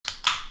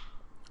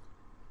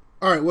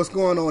All right, what's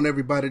going on,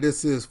 everybody?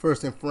 This is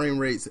First and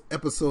Framerates,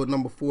 episode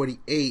number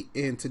 48,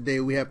 and today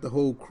we have the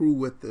whole crew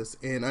with us,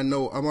 and I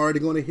know I'm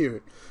already going to hear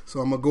it, so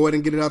I'm going to go ahead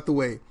and get it out the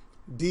way.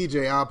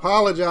 DJ, I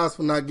apologize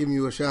for not giving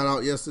you a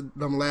shout-out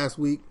last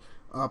week.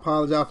 I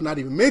apologize for not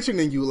even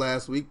mentioning you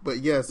last week, but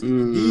yes,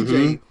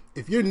 DJ,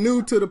 if you're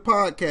new to the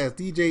podcast,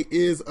 DJ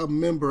is a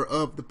member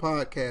of the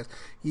podcast.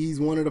 He's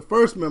one of the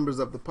first members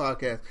of the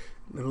podcast,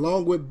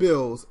 along with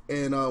Bills,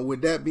 and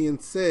with that being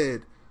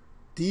said,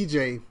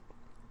 DJ,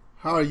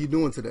 how are you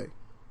doing today?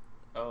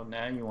 Oh,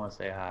 now you want to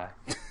say hi.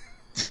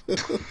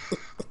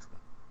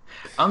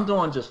 I'm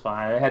doing just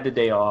fine. I had the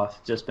day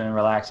off. Just been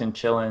relaxing,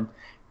 chilling,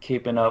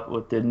 keeping up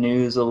with the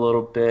news a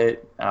little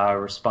bit,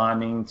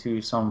 responding to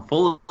some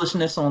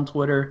foolishness on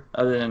Twitter.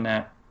 Other than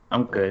that,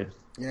 I'm good.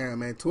 Yeah,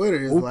 man.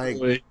 Twitter is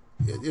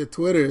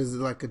Twitter is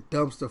like a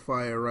dumpster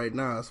fire right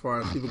now as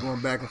far as people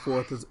going back and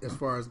forth as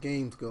far as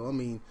games go. I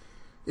mean,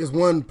 it's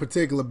one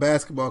particular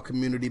basketball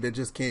community that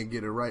just can't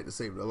get it right to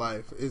save their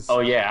life.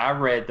 I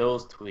read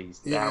those tweets.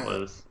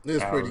 Yeah,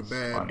 it's pretty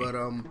bad. Funny. But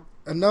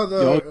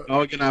another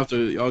y'all gonna have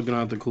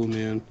to clue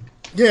me in.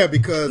 Yeah,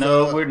 because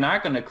no, we're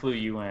not gonna clue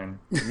you in.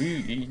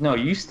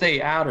 You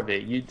stay out of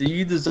it.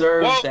 You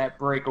deserve that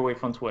break away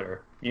from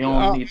Twitter. You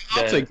don't need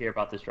to hear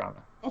about this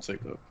drama. I'll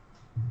take that.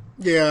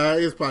 Yeah,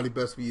 it's probably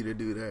best for you to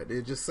do that.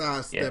 They just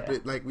sidestep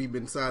it like we've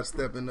been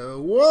sidestepping.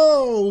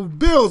 Whoa,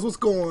 Bills, what's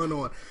going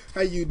on?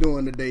 How you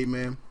doing today,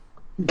 man?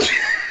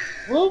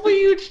 What were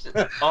you?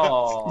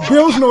 Oh,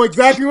 Bills know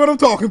exactly what I'm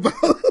talking about.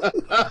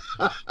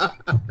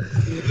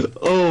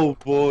 Oh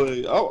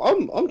boy,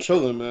 I'm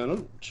chilling, man.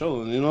 I'm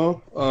chilling. You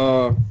know,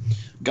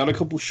 got a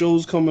couple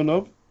shows coming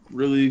up.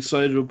 Really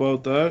excited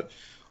about that.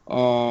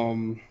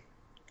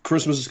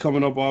 Christmas is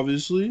coming up,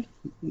 obviously.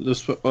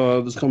 This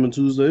coming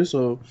Tuesday,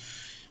 so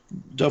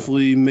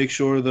definitely make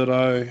sure that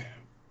I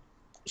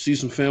see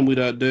some family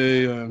that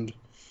day and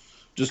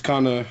just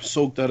kind of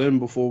soak that in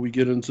before we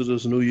get into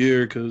this new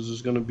year, because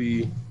it's going to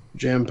be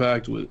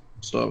jam-packed with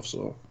stuff.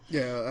 So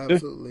yeah,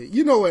 absolutely.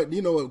 You know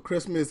what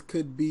Christmas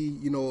could be,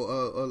 a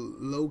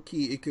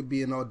low-key, it could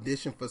be an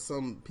audition for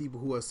some people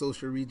who are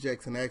social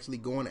rejects and actually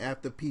going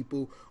after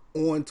people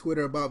on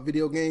Twitter about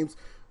video games.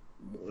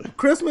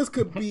 Christmas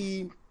could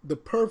be the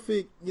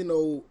perfect,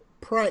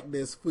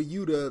 practice for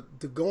you to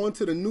go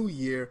into the new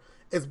year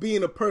as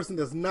being a person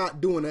that's not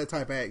doing that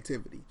type of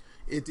activity.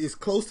 It's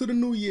close to the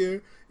new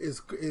year.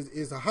 It's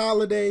a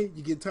holiday.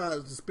 You get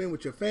time to spend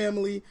with your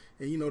family,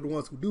 and the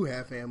ones who do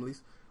have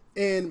families.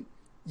 And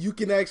you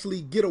can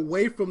actually get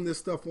away from this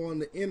stuff on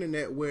the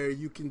internet where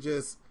you can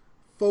just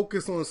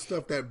focus on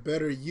stuff that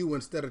better you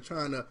instead of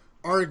trying to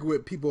argue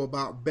with people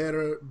about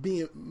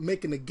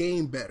making the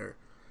game better.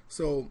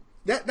 So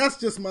that's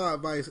just my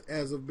advice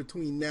as of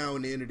between now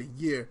and the end of the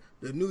year.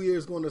 The new year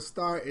is going to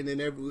start, and then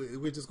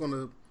we're just going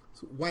to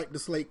wipe the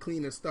slate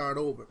clean and start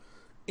over.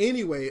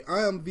 Anyway,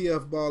 I am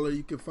VF Baller.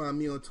 You can find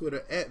me on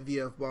Twitter at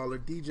VF Baller.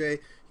 DJ, you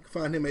can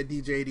find him at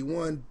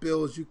DJ81.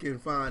 Bills, you can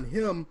find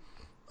him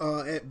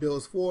at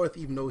Bills4th,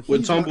 even though he's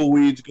with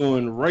tumbleweeds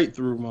going right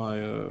through my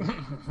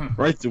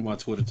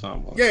Twitter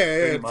timeline.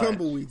 Yeah,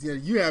 tumbleweeds. Yeah,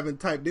 you haven't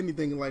typed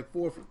anything in like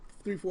 4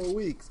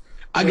 weeks.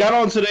 I got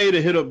on today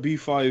to hit up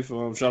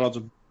B5. Shout out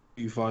to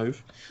B5.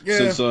 Yeah.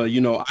 Since I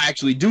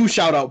actually do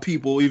shout out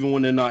people even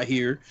when they're not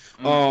here.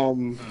 But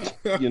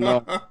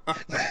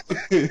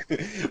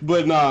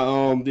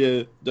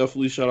yeah,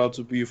 definitely shout out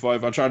to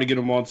B5. I tried to get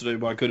him on today,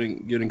 but I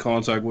couldn't get in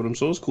contact with him,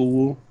 so it's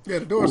cool. Yeah,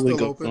 the door's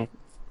still open.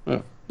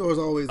 Yeah. Door's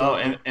always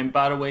open. And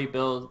by the way,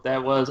 Bill,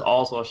 that was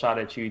also a shot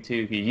at you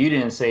too, because you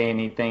didn't say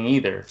anything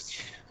either.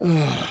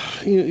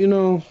 We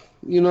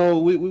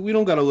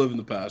don't gotta live in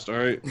the past, all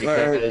right?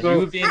 Because you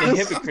were being a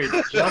hypocrite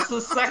just a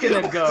second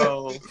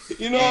ago.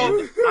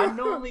 I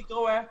normally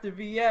go after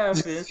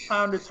VF, and it's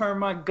time to turn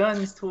my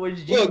guns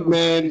towards you. Look,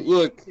 man,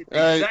 it's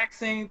the exact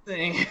same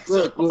thing.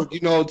 Look,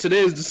 today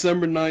is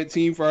December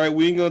 19th, all right?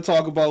 We ain't gonna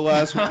talk about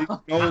last week.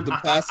 The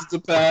past is the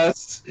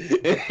past,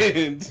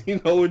 and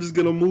we're just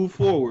gonna move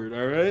forward,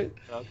 all right?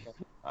 Okay.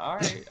 All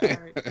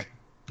right.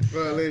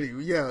 Well,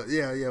 yeah.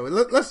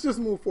 Let's just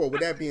move forward.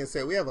 With that being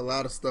said, we have a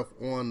lot of stuff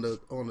on the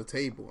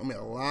table. I mean,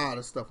 a lot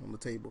of stuff on the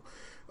table.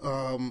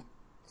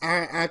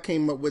 I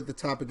came up with the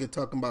topic of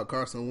talking about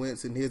Carson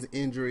Wentz and his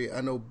injury.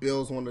 I know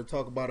Bills wanted to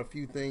talk about a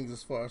few things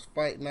as far as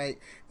Fight Night,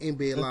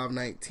 NBA Live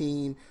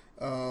 19,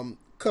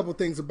 couple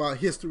things about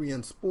history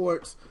and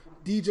sports.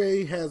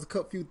 DJ has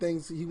a few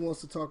things he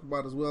wants to talk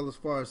about as well as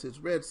far as his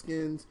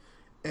Redskins.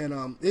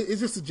 And it's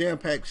just a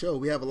jam-packed show.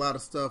 We have a lot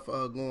of stuff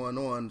going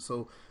on.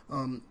 So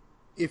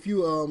if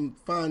you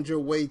find your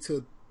way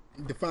to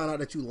find out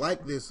that you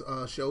like this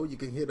show, you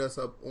can hit us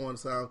up on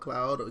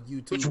SoundCloud or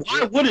YouTube.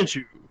 Why wouldn't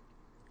you?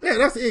 Yeah,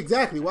 that's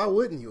exactly. Why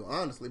wouldn't you?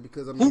 Honestly,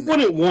 because who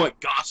wouldn't want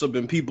gossip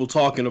and people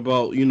talking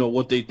about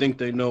what they think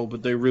they know,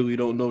 but they really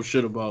don't know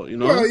shit about?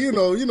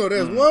 Well,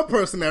 there's one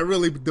person that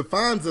really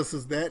defines us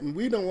as that, and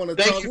we don't want to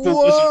talk.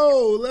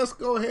 Whoa, let's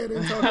go ahead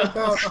and talk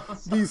about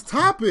these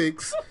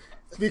topics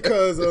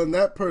because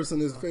that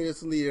person is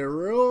fiercely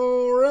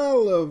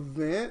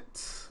irrelevant.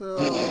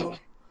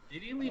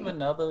 Did he leave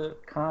another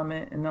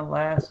comment in the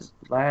last?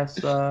 I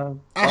have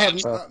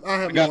got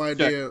no to check.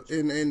 idea,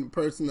 and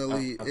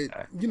personally, Okay.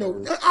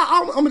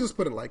 I'm gonna just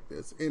put it like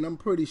this, and I'm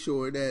pretty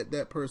sure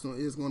that person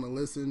is going to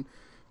listen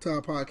to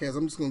our podcast.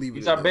 I'm just gonna leave it.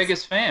 He's at our this.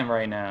 biggest fan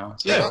right now.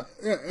 So.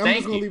 Yeah. I'm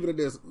just gonna leave it at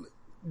this.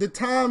 The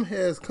time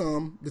has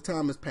come. The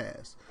time has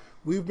passed.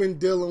 We've been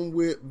dealing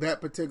with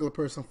that particular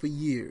person for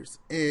years,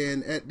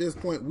 and at this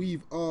point,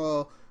 we've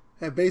all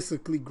have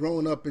basically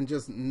grown up and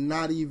just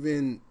not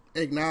even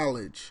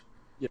acknowledge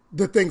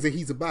the things that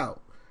he's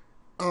about.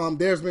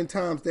 There's been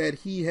times that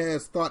he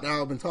has thought that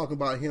I've been talking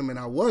about him and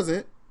I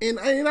wasn't, and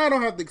I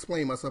don't have to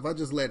explain myself. I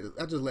just let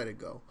it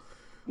go.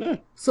 Yeah.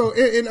 So,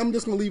 and I'm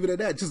just gonna leave it at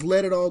that. Just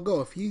let it all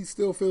go. If he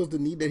still feels the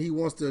need that he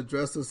wants to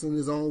address us in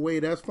his own way,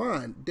 that's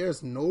fine.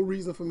 There's no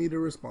reason for me to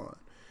respond,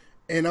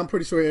 and I'm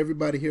pretty sure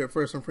everybody here at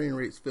First and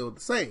Framerates feel the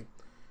same.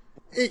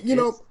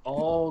 It's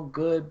all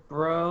good,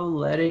 bro.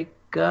 Let it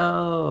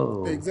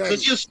go. Exactly.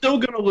 Because you're still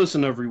gonna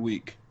listen every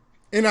week,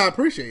 and I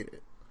appreciate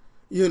it.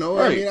 Right.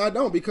 I mean, I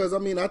don't, because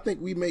I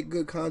think we make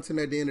good content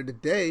at the end of the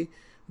day,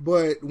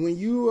 but when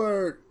you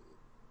are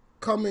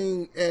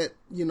coming at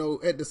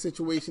the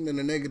situation in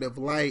a negative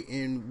light,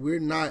 and we're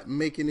not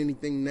making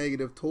anything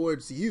negative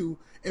towards you,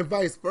 and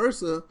vice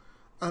versa,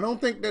 I don't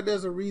think that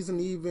there's a reason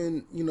to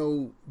even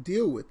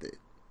deal with it.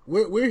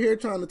 We're here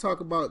trying to talk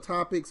about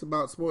topics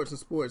about sports and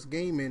sports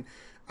gaming.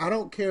 I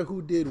don't care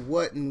who did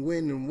what and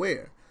when and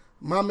where.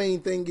 My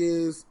main thing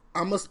is,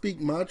 I'm going to speak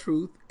my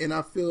truth, and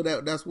I feel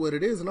that that's what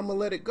it is, and I'm going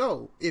to let it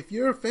go. If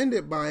you're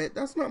offended by it,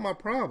 that's not my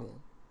problem.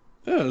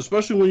 Yeah,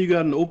 especially when you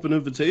got an open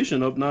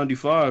invitation up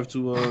 95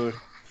 to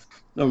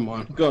never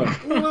mind. Go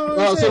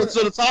ahead.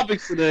 So the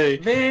topics today.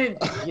 Man,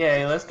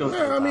 yeah, let's go.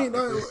 Yeah, I mean,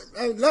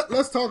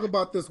 let's talk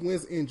about this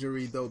Wentz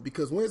injury, though,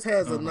 because Wentz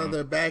has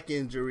another back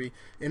injury,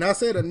 and I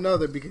said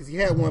another because he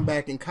had one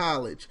back in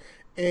college,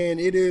 and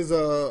it is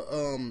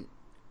a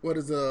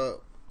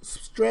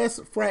stress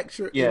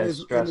fracture. Yeah,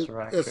 stress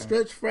fracture. A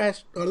stress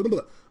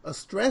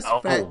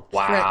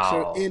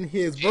fracture in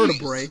his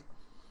vertebrae.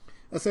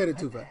 I said it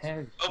too fast.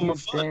 Have you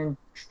been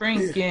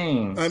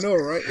drinking? I know,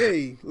 right?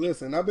 Hey,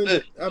 listen, I've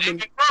been.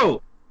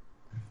 Bro.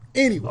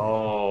 Anyway.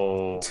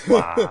 Oh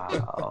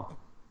wow.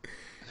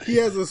 He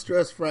has a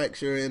stress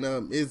fracture,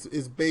 and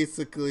is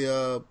basically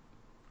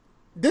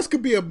this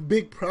could be a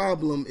big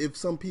problem if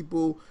some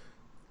people.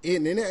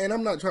 And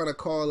I'm not trying to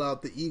call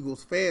out the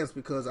Eagles fans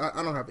because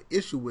I don't have an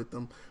issue with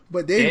them,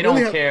 but they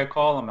really don't care.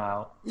 Call them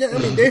out. Yeah, I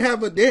mean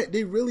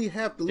they really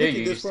have to look at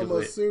this from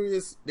a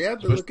serious. They have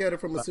to look at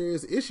it from a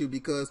serious issue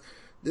because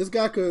this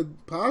guy could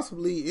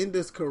possibly end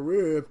his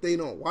career if they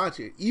don't watch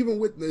it. Even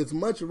with as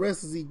much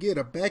rest as he get,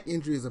 a back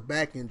injury is a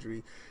back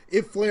injury.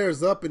 It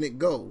flares up and it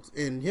goes.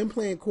 And him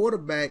playing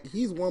quarterback,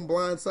 he's one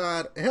blind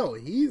side. Hell,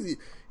 he's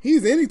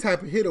any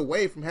type of hit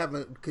away from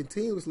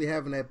continuously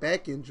having that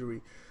back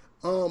injury.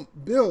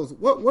 Bills,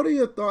 what are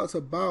your thoughts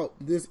about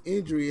this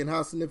injury and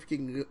how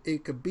significant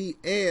it could be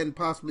and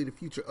possibly the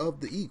future of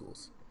the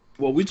Eagles?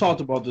 Well, we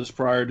talked about this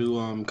prior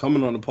to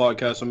coming on the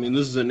podcast. I mean,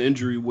 this is an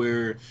injury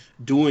where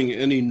doing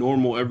any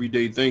normal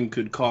everyday thing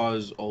could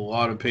cause a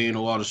lot of pain,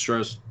 a lot of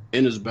stress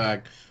in his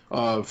back,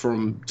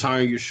 from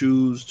tying your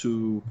shoes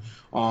to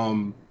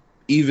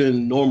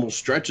even normal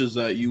stretches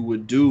that you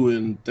would do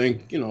and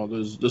think,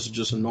 this is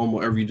just a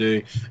normal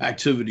everyday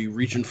activity,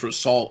 reaching for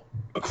salt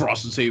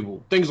across the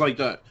table, things like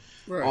that.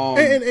 Right.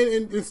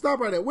 And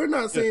stop right there. We're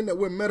not saying that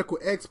we're medical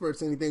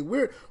experts or anything.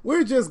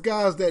 We're just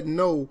guys that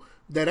know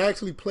that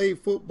actually played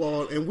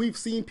football, and we've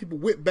seen people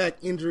with back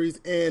injuries,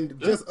 and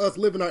just us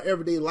living our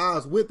everyday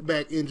lives with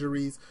back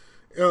injuries,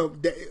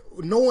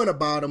 knowing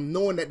about them,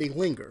 knowing that they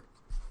linger.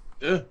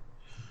 Yeah.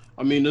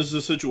 I mean, this is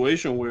a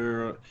situation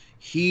where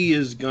he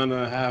is going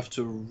to have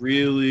to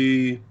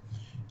really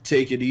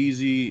take it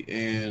easy,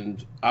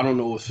 and I don't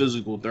know if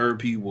physical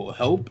therapy will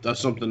help. That's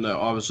something that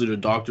obviously the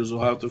doctors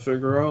will have to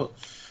figure out.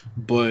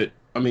 But,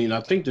 I mean,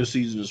 I think the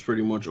season is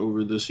pretty much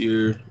over this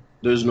year.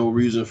 There's no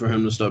reason for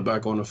him to step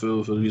back on the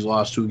field for these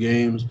last two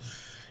games.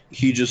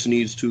 He just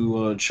needs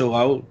to chill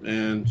out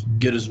and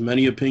get as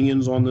many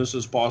opinions on this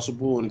as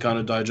possible and kind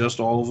of digest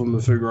all of them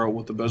and figure out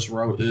what the best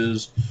route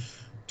is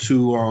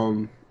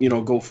to,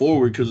 go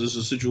forward, because it's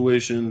a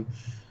situation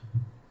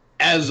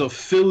as a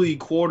Philly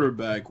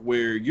quarterback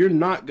where you're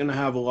not going to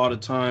have a lot of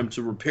time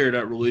to repair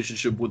that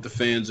relationship with the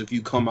fans if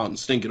you come out and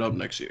stink it up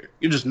next year.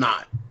 You're just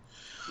not.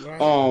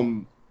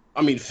 Right.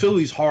 I mean,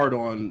 Philly's hard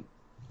on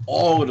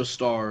all of the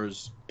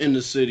stars in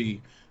the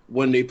city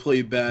when they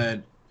play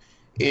bad,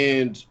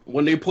 and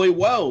when they play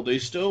well, they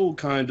still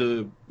kind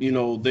of,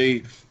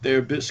 they're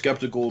a bit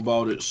skeptical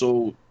about it.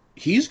 So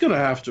he's going to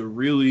have to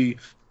really,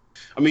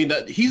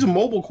 that he's a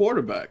mobile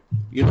quarterback.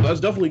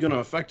 That's definitely going to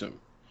affect him.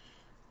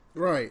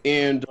 Right.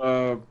 And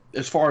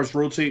as far as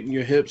rotating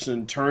your hips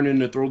and turning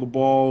to throw the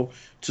ball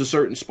to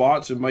certain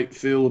spots, it might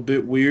feel a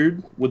bit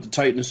weird with the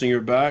tightness in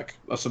your back.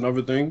 That's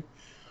another thing.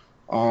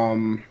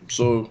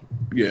 So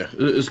yeah,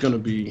 it's gonna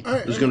be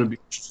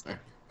interesting.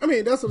 I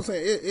mean, that's what I'm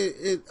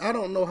saying. I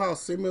don't know how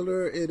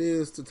similar it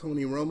is to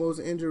Tony Romo's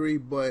injury,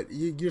 but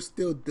you're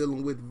still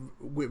dealing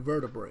with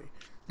vertebrae.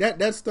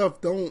 that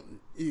stuff don't.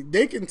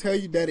 They can tell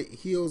you that it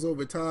heals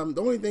over time.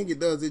 The only thing it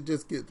does, it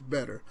just gets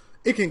better.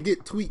 It can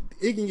get tweaked.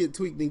 It can get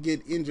tweaked and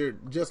get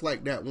injured just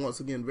like that once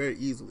again very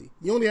easily.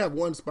 You only have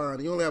one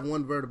spine. You only have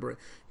one vertebrae.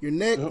 Your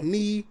neck,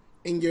 knee,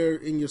 and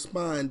your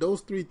spine.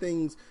 Those three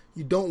things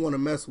you don't want to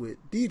mess with.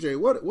 DJ,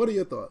 what are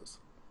your thoughts?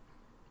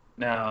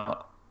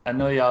 Now, I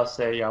know y'all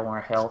say y'all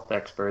weren't health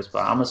experts,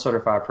 but I'm a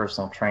certified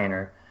personal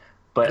trainer.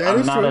 But That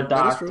I'm is not true. a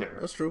doctor.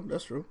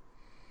 That's true.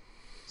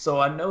 So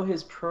I know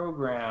his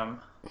program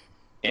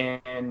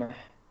and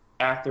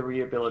after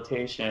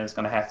rehabilitation is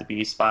going to have to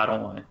be spot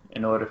on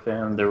in order for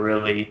him to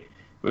really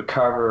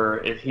recover.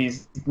 If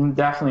he's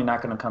definitely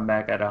not going to come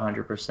back at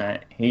 100%.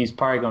 He's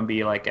probably going to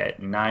be like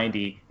at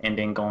 90 and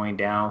then going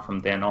down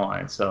from then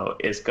on. So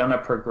it's going to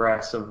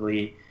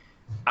progressively,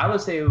 I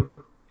would say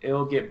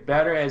it'll get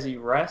better as he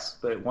rests,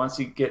 but once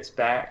he gets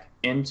back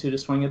into the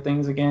swing of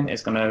things again,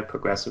 it's going to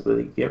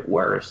progressively get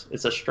worse.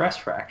 It's a stress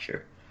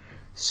fracture.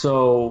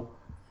 So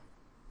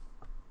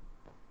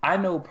I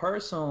know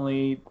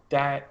personally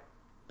that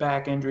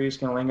back injuries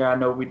can linger. I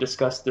know we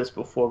discussed this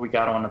before we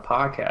got on the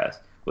podcast,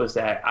 was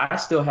that I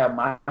still have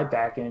my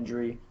back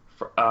injury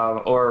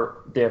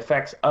or the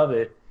effects of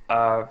it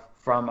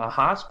from a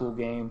high school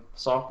game,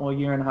 sophomore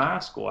year in high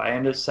school. I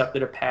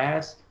intercepted a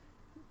pass.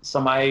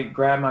 Somebody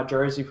grabbed my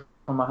jersey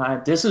from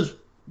behind. This is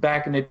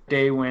back in the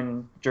day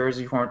when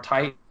jerseys weren't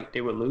tight,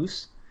 they were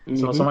loose.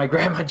 So somebody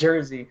grabbed my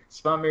jersey,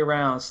 spun me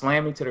around,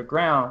 slammed me to the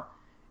ground,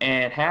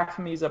 and half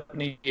of me is up in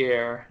the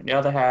air, the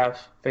other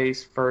half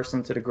face first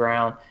into the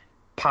ground.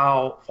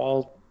 Powell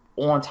falls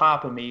on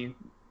top of me,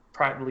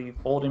 practically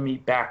holding me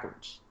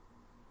backwards.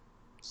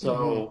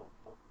 So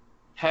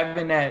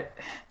having that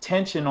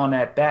tension on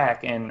that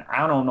back, and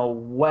I don't know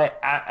what,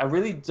 I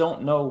really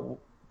didn't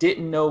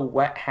know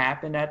what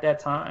happened at that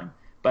time,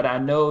 but I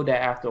know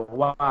that after a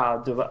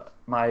while,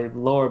 my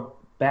lower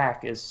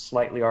back is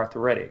slightly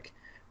arthritic.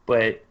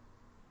 But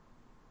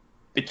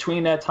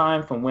between that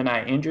time from when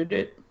I injured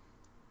it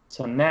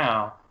to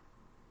now,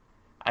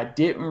 I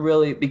didn't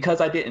really,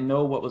 because I didn't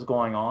know what was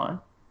going on,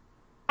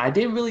 I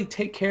didn't really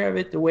take care of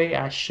it the way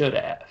I should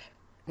have.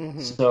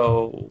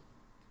 So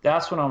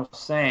that's what I'm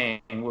saying.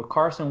 With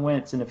Carson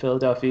Wentz and the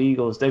Philadelphia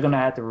Eagles, they're going to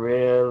have to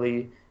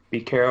really be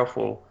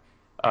careful.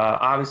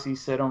 Obviously,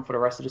 sit him for the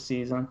rest of the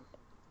season.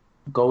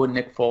 Go with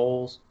Nick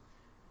Foles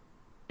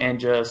and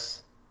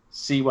just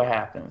see what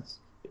happens.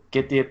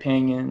 Get the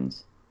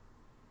opinions.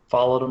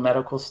 Follow the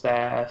medical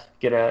staff.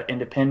 Get an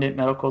independent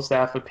medical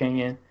staff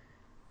opinion.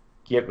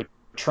 Get with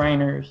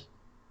trainers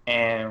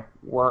and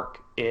work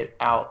it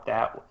out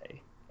that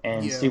way.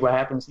 And see what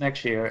happens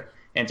next year,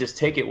 and just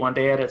take it one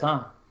day at a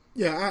time.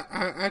 Yeah,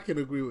 I can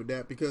agree with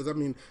that, because, I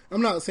mean,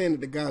 I'm not saying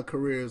that the guy's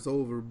career is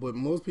over, but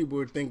most people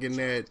are thinking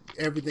that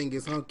everything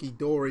is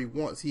hunky-dory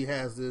once he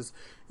has this,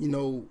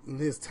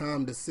 his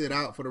time to sit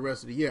out for the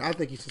rest of the year. I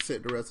think he should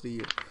sit the rest of the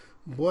year.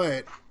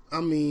 But, I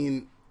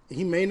mean,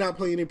 he may not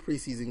play any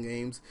preseason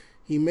games.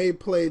 He may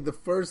play the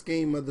first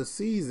game of the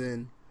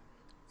season,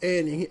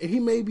 and he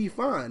may be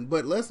fine.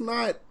 But let's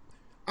not...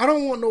 I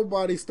don't want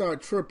nobody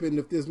start tripping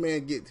if this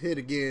man gets hit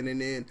again and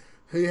then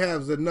he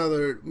has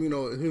another,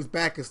 his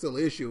back is still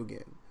an issue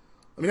again.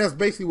 I mean, that's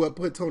basically what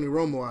put Tony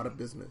Romo out of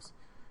business.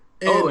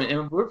 And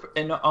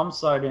I'm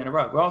sorry to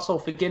interrupt. We're also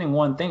forgetting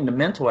one thing, the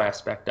mental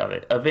aspect of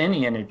it. Of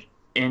any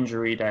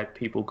injury that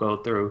people go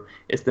through,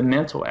 it's the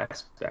mental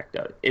aspect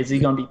of it. Is he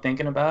going to be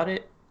thinking about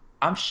it?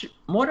 I'm sure,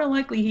 more than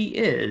likely he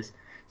is.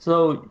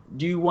 So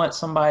do you want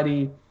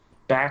somebody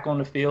back on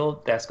the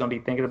field that's going to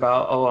be thinking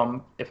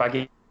about, if I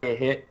get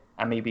hit,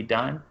 I may be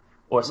done,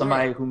 or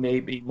somebody who may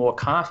be more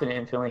confident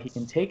in feeling he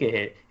can take a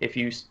hit if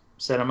you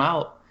set him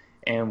out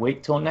and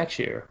wait till next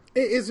year?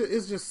 It's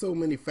just so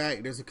many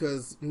factors,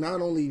 because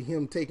not only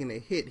him taking a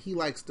hit, he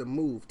likes to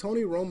move.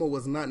 Tony Romo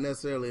was not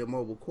necessarily a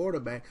mobile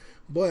quarterback,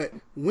 but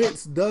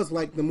Wentz does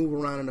like to move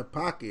around in the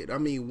pocket. I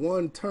mean,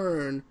 one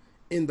turn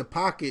in the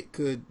pocket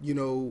could,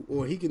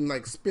 or he can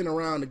like spin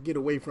around to get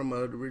away from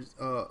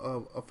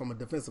a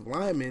defensive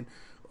lineman,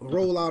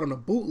 roll out on a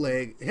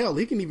bootleg. Hell,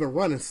 he can even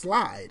run and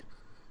slide.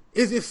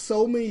 It's just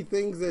so many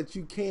things that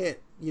you can't,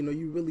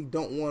 you really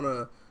don't want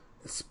to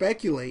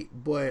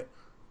speculate, but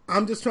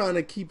I'm just trying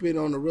to keep it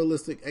on a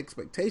realistic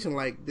expectation.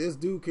 Like, this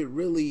dude could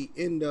really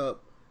end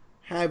up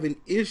having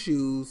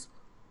issues,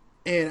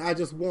 and I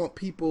just want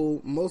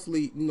people,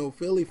 mostly,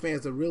 Philly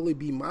fans, to really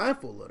be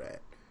mindful of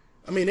that.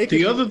 I mean, they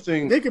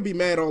could be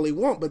mad all they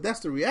want, but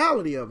that's the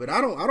reality of it.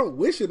 I don't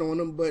wish it on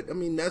them, but I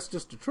mean, that's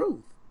just the truth.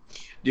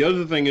 The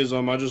other thing is,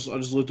 I just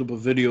looked up a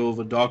video of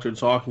a doctor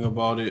talking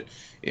about it,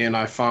 and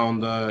I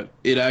found that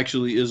it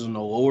actually is in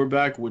the lower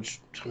back, which,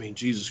 I mean,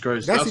 Jesus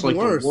Christ, that's like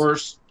worse. The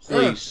worst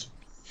place.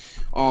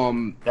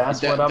 Yeah.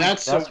 That's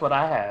what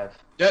I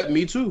have.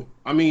 Me too.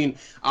 I mean,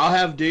 I'll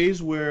have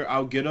days where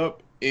I'll get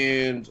up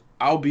and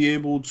I'll be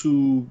able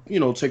to,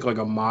 take like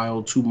a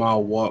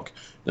 2-mile walk.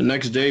 The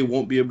next day,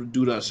 won't be able to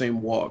do that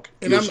same walk.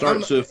 And you'll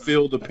start to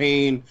feel the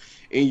pain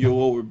in your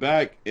lower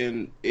back,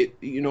 and it,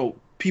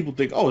 people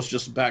think, it's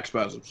just back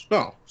spasms.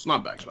 No, it's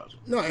not back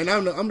spasms. No, and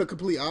I'm the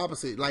complete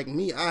opposite. Like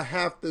me, I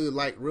have to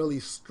like really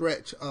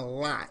stretch a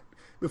lot,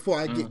 before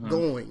I get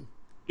going.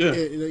 Yeah.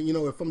 You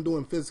know, if I'm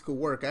doing physical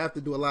work, I have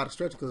to do a lot of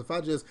stretching, because if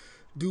I just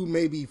do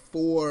maybe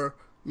 5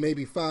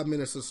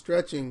 minutes of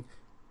stretching,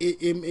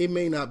 it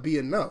may not be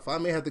enough. I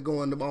may have to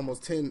go into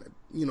almost 10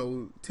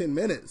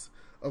 minutes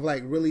of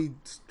like really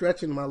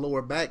stretching my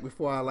lower back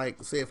before I,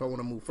 like, say if I want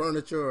to move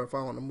furniture, or if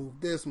I want to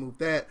move this, move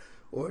that,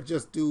 or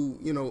just do,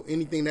 you know,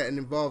 anything that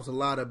involves a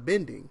lot of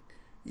bending,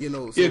 you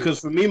know. So, Yeah,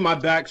 because for me, my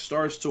back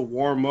starts to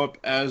warm up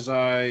as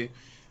I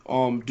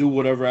do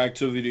whatever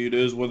activity it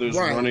is, whether it's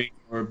running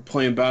or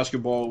playing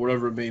basketball or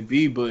whatever it may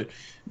be. But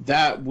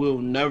that will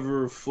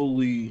never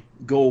fully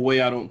go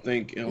away, I don't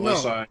think,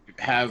 unless I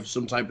have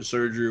some type of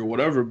surgery or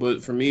whatever.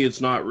 But for me, it's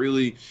not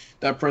really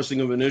that pressing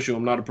of an issue.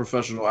 I'm not a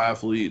professional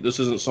athlete. This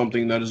isn't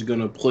something that is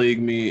going to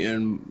plague me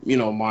in, you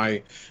know,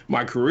 my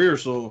career.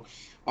 So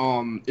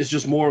it's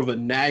just more of a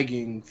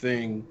nagging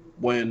thing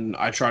when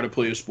I try to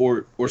play a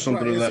sport or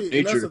something of that nature.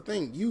 And that's the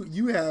thing.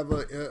 You have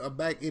a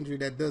back injury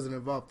that doesn't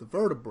involve the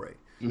vertebrae.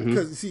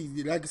 Because, see,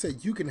 like I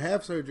said, you can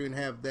have surgery and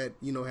have that,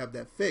 you know, have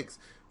that fixed.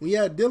 When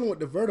you're dealing with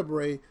the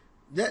vertebrae,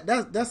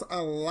 that's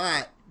a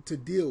lot to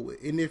deal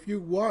with. And if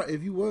you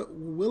were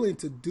willing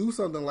to do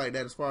something like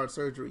that as far as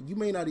surgery, you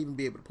may not even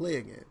be able to play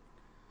again.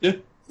 Yeah.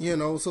 You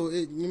know, so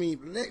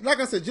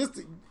like I said,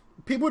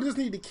 people just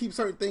need to keep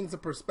certain things in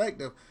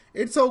perspective.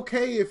 It's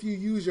okay if you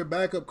use your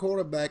backup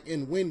quarterback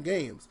and win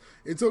games.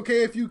 It's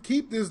okay if you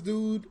keep this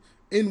dude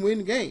and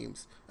win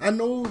games. I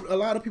know a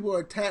lot of people are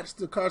attached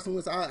to Carson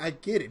Wentz. I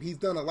get it. He's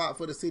done a lot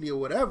for the city or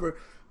whatever.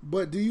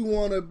 But do you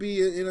want to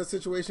be in a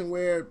situation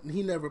where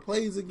he never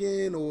plays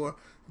again? Or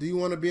do you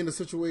want to be in a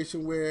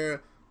situation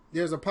where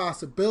there's a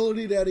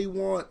possibility that he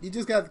won't? You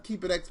just got to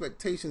keep it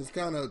expectations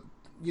kind of,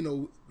 you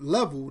know,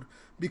 leveled,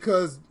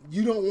 because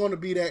you don't want to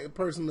be that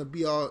person to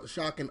be all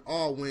shock and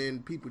awe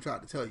when people try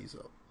to tell you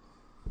so.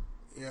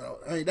 You know,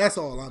 I mean, that's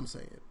all I'm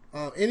saying.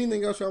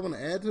 Anything else y'all want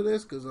to add to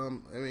this? Because, I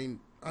mean,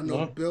 I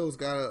know Bill's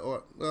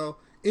got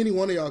any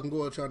one of y'all can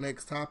go at your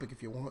next topic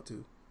if you want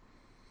to.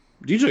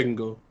 DJ can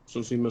go,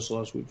 since he missed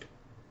last week.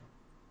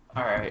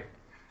 All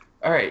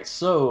right.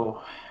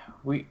 So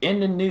we in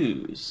the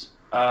news.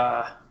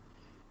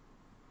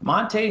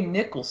 Montae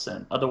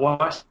Nicholson of the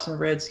Washington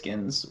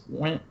Redskins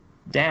went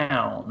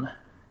down,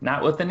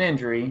 not with an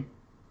injury.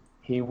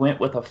 He went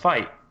with a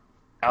fight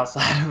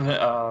outside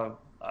of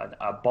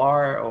a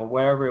bar or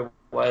wherever it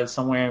was,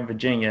 somewhere in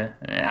Virginia.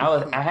 And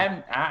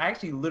I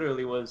actually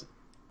literally was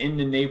in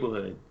the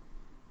neighborhood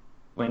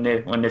when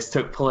this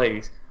took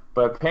place.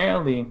 But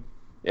apparently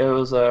it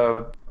was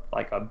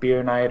like a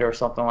beer night or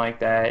something like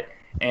that.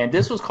 And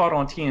this was caught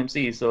on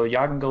TMZ, so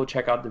y'all can go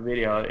check out the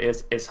video.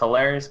 It's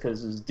hilarious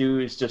because this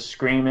dude is just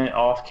screaming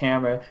off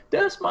camera,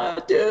 "That's my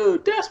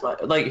dude, that's my..."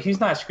 Like, he's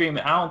not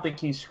screaming. I don't think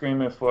he's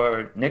screaming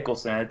for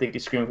Nicholson. I think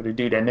he's screaming for the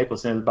dude that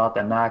Nicholson is about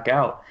to knock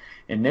out.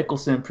 And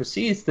Nicholson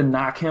proceeds to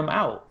knock him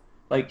out.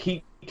 Like,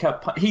 he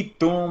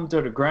threw him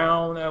to the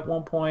ground at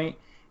one point,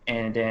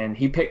 and then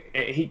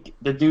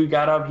the dude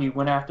got up, he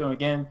went after him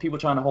again, people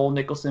trying to hold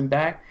Nicholson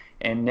back,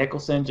 and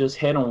Nicholson just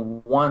hit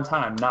him one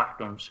time,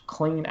 knocked him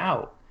clean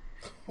out.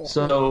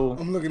 So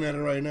I'm looking at it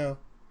right now.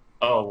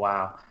 Oh,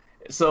 wow.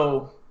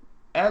 So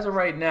as of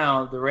right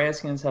now, the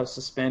Redskins have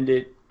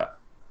suspended. I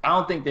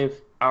don't think they've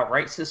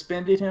outright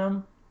suspended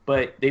him,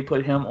 but they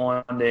put him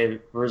on the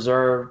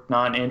reserve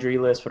non-injury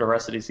list for the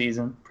rest of the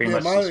season. Pretty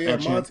much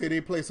suspension. Montae,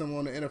 they place him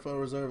on the NFL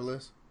reserve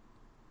list.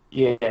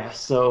 Yeah,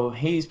 so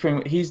he's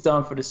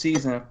done for the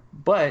season.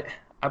 But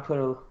I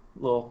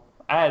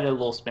added a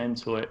little spin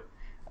to it.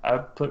 I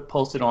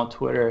posted on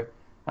Twitter.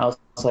 I was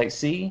like,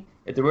 see,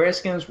 if the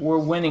Redskins were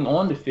winning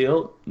on the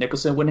field,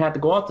 Nicholson wouldn't have to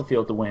go off the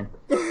field to win.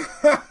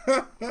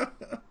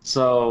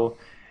 So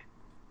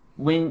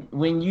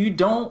when you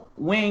don't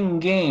win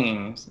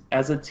games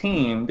as a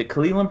team, the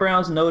Cleveland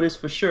Browns know this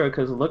for sure,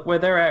 because look where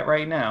they're at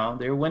right now.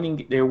 They're winning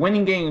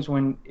games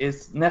when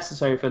it's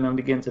necessary for them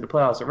to get into the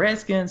playoffs. The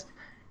Redskins,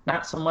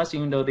 not so much,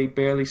 even though they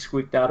barely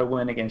squeaked out a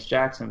win against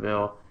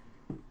Jacksonville.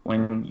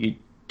 When you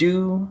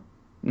do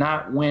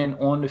not win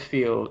on the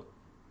field,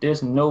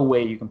 there's no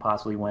way you can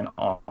possibly win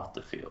off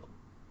the field.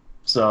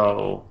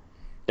 So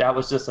that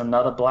was just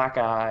another black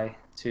eye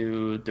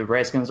to the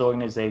Redskins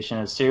organization,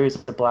 a series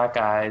of black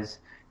eyes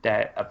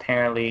that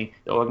apparently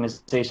the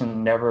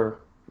organization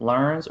never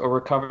learns or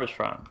recovers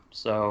from.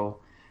 So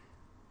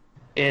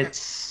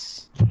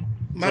it's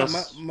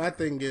my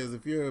thing is,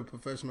 if you're a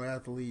professional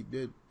athlete,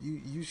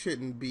 you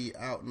shouldn't be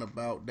out and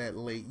about that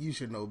late. You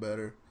should know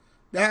better.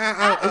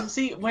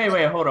 See, wait,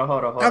 hold on.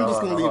 I'm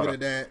just gonna leave it at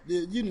that.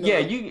 You know. Yeah,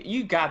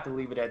 you got to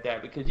leave it at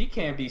that, because you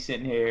can't be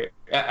sitting here.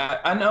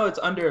 I know it's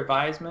under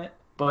advisement,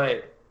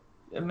 but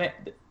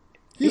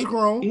he's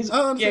grown. He's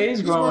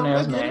grown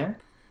as man.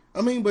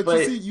 I mean, but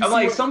you see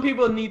like, some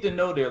people need to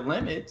know their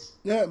limits.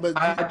 Yeah, but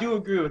I do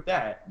agree with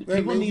that.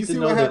 People need to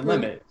know their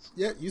limits.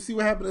 Yeah, you see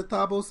what happened to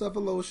Thabo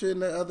Cephalosha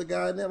and that other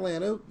guy in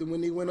Atlanta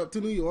when he went up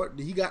to New York.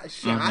 He got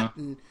shot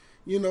and.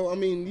 You know, I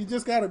mean, you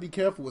just got to be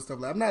careful with stuff.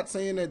 Like, I'm not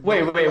saying that.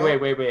 Wait.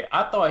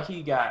 I thought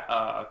he got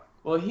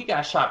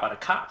shot by the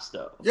cops,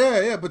 though.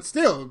 Yeah, but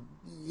still,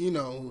 you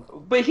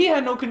know, But he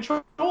had no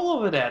control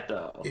over that,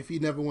 though. if he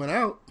never went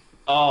out.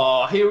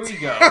 Oh, here we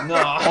go. No.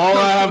 All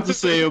I have to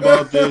say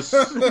about this,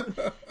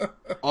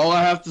 all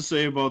I have to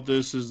say about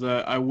this is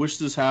that I wish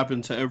this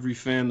happened to every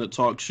fan that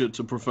talks shit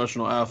to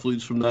professional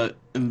athletes from that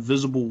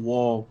invisible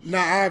wall. Nah,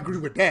 I agree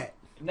with that.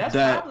 And that's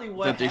that probably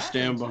what that they happened,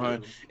 stand too.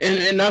 behind,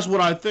 and that's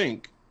what I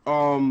think.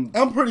 I'm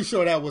pretty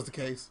sure that was the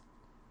case.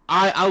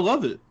 I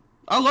love it.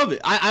 I love it.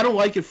 I don't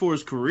like it for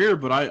his career,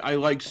 but I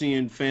like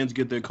seeing fans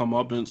get their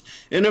comeuppance.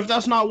 And if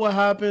that's not what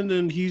happened,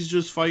 and he's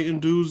just fighting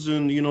dudes,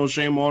 and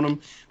shame on him.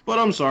 But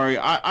I'm sorry.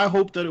 I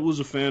hope that it was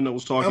a fan that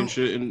was talking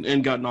shit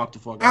and got knocked the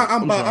fuck out.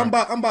 I'm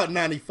about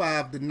 90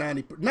 to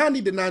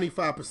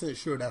 95%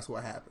 sure that's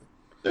what happened.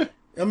 Yeah.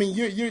 I mean,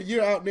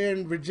 you're out there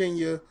in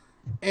Virginia,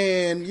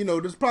 and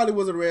this probably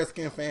was a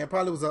Redskin fan.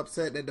 Probably was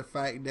upset at the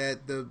fact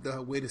that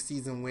the way the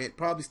season went.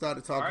 Probably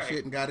started talking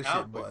shit and got his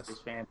shit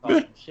bust. Fan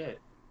talking shit.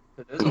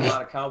 But there's a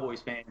lot of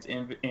Cowboys fans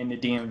in the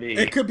DMV.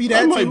 It could be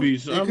that too. Might be.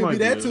 It could be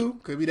that too.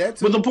 Could be that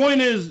too. But the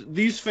point is,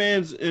 these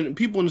fans and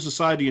people in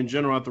society in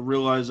general have to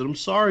realize that I'm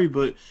sorry,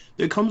 but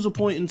there comes a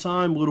point in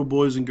time, little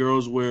boys and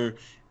girls, where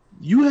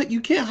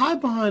you can't hide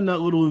behind that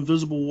little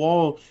invisible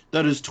wall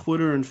that is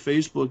Twitter and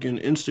Facebook and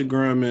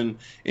Instagram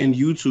and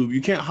YouTube.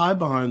 You can't hide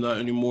behind that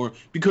anymore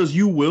because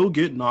you will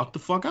get knocked the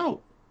fuck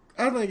out.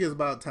 I think it's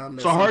about time.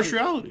 It's a harsh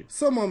reality.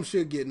 Some of them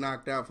should get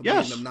knocked out for being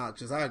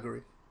obnoxious. I agree.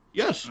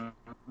 Yes.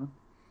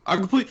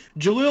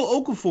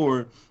 Jaleel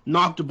Okafor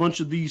knocked a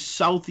bunch of these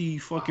Southie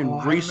fucking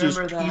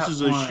racist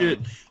pieces of shit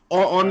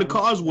on the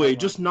causeway.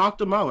 Just knocked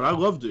them out. I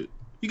loved it.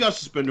 He got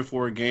suspended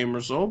for a game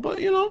or so, but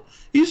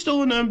he's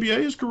still in the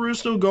NBA. His career's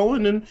still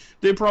going, and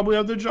they probably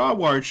have their job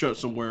wired shut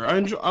somewhere. I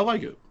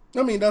like it.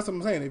 I mean, that's what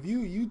I'm saying. If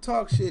you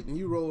talk shit and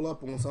you roll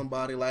up on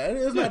somebody, like,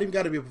 it's not even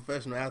got to be a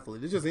professional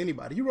athlete. It's just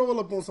anybody. You roll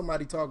up on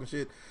somebody talking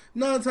shit,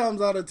 9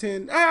 times out of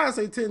 10, I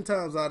say 10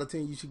 times out of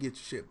 10, you should get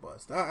your shit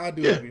bust. I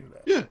do agree with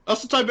that. Yeah,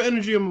 that's the type of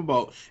energy I'm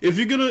about. If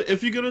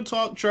you're gonna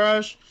talk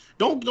trash,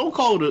 don't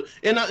call it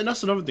and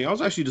that's another thing. I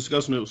was actually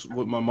discussing it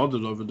with my mother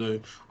the other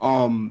day.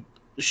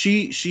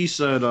 She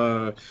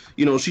said,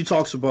 she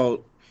talks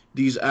about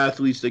these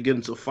athletes that get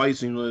into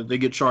fights and they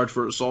get charged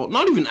for assault.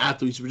 Not even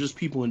athletes, but just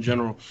people in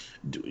general.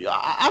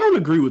 I don't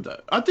agree with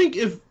that. I think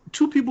if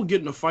two people get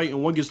in a fight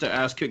and one gets their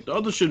ass kicked, the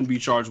other shouldn't be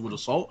charged with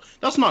assault.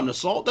 That's not an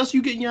assault. That's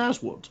you getting your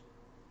ass whooped.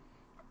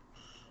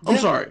 I'm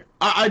sorry.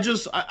 I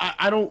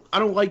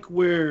don't like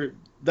where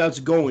that's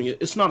going.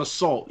 It's not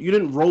assault. You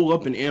didn't roll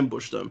up and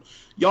ambush them.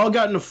 Y'all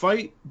got in a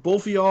fight.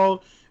 Both of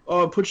y'all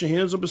put your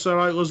hands up and said, all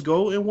right, let's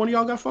go. And one of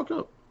y'all got fucked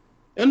up.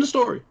 End of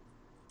story.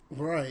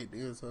 Right.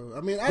 Yeah, so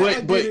I mean,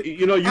 but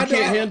you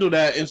can't handle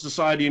that in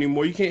society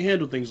anymore. You can't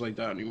handle things like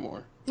that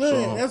anymore.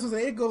 Yeah, that's what I'm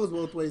saying. It goes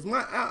both ways.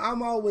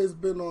 I'm always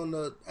been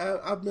on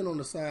I've been on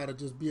the side of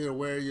just being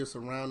aware of your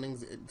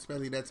surroundings,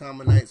 especially that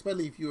time of night,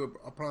 especially if you're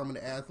a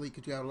prominent athlete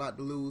because you have a lot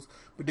to lose.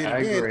 But then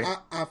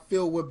I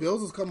feel where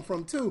Bills is coming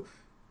from too.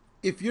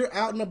 If you're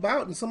out and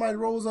about and somebody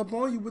rolls up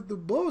on you with the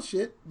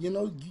bullshit,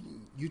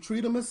 you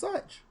treat them as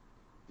such.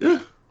 Yeah.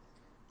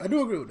 I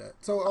do agree with that.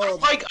 So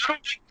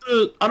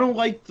I don't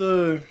like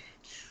the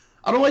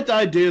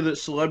idea that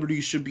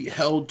celebrities should be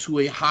held to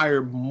a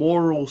higher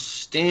moral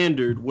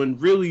standard when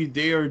really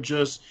they are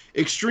just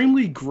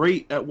extremely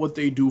great at what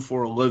they do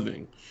for a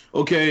living.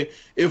 Okay,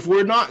 if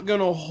we're not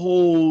gonna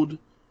hold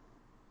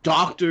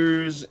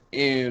doctors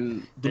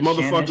and the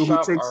motherfucker who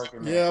takes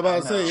argument. Yeah, I'm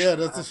about to say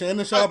that's the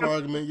Shannon Sharp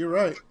argument. You're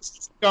right.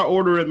 Got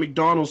order at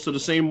McDonald's to the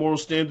same moral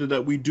standard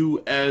that we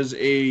do as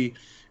an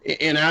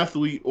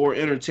athlete or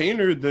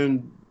entertainer,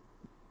 then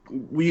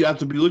we have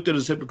to be looked at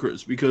as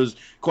hypocrites because,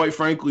 quite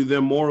frankly,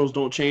 their morals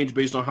don't change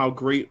based on how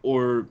great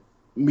or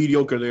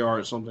mediocre they are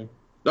at something.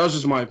 That's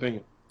just my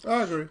opinion.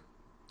 I agree.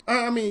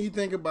 I mean, you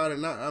think about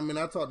it.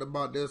 I talked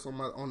about this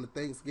on the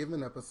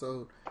Thanksgiving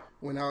episode.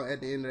 When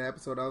at the end of the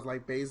episode, I was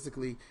like,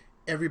 basically,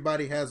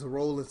 everybody has a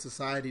role in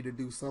society to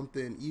do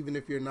something, even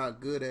if you're not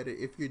good at it.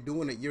 If you're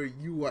doing it,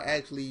 you are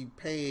actually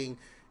paying.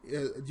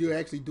 You're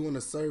actually doing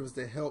a service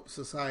to help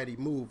society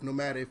move, no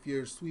matter if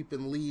you're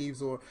sweeping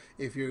leaves or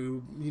if you're,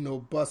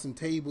 bussing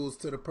tables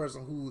to the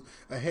person who's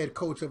a head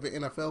coach of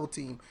an NFL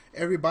team.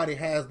 Everybody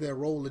has their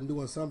role in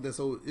doing something,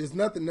 so it's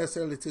nothing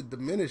necessarily to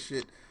diminish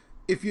it.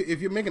 If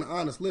you're making an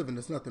honest living,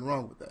 there's nothing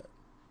wrong with that.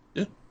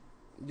 Yeah.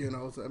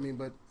 So I mean,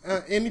 but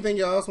anything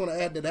y'all else want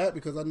to add to that?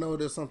 Because I know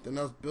there's something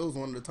else Bill's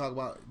wanted to talk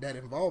about that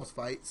involves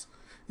fights,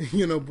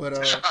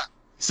 but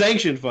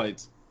sanctioned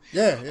fights.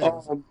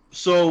 Yeah.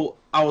 So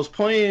I was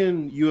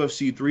playing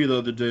UFC 3 the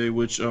other day,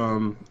 which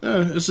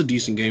it's a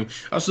decent game.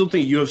 I still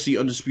think UFC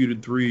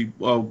Undisputed 3,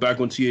 back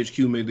when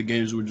THQ made the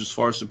games, were just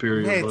far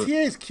superior. Man,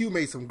 THQ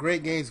made some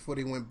great games before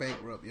they went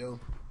bankrupt, yo.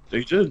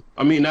 They did.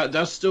 I mean,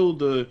 that's still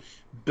the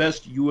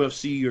best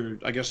UFC or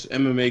I guess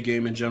MMA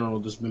game in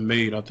general that's been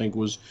made. I think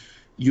was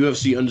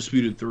UFC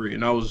Undisputed 3,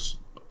 and that was,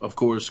 of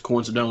course,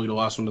 coincidentally the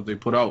last one that they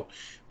put out.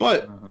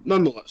 But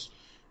nonetheless,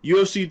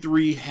 UFC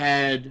 3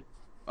 had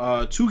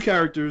 2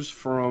 characters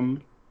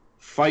from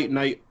Fight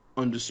Night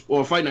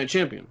Fight Night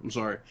Champion. I'm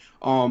sorry,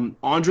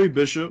 Andre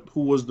Bishop,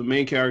 who was the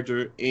main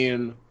character,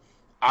 and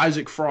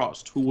Isaac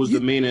Frost, who was the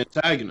main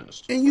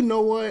antagonist. And you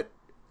know what?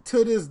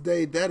 To this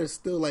day, that is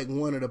still like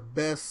one of the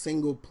best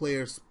single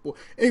player sport.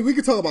 And we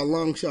can talk about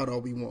long shot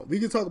all we want. We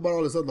can talk about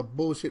all this other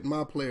bullshit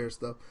my player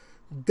stuff.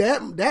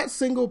 That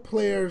single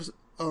players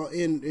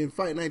in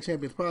Fight Night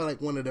Champions probably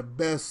like one of the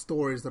best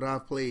stories that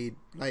I've played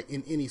like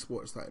in any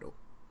sports title.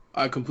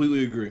 I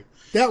completely agree.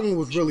 That one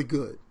was really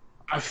good.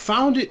 I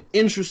found it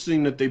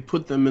interesting that they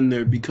put them in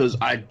there because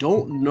I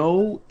don't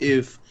know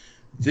if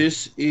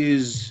this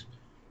is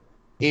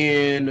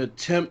an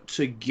attempt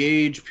to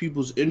gauge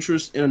people's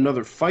interest in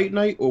another fight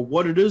night or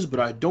what it is, but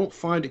I don't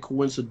find it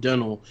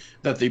coincidental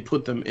that they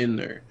put them in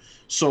there.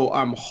 So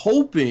I'm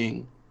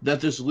hoping that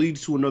this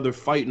leads to another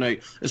fight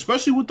night,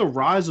 especially with the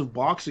rise of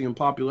boxing and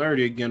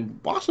popularity again.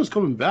 Boxing's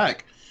coming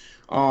back.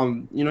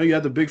 You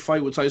had the big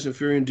fight with Tyson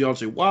Fury and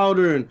Deontay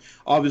Wilder, and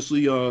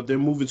obviously they're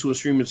moving to a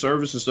streaming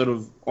service instead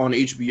of on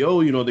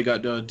HBO. They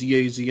got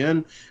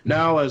DAZN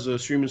now as a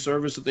streaming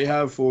service that they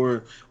have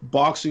for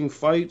boxing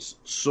fights.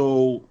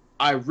 So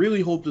I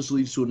really hope this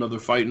leads to another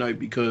fight night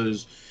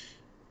because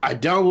I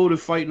downloaded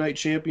Fight Night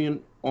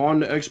Champion on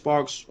the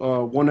Xbox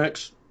One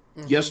X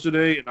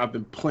yesterday, and I've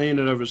been playing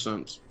it ever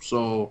since.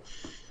 So,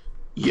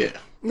 yeah.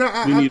 No,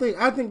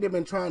 I think they've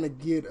been trying to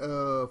get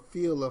a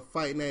feel of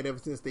Fight Night ever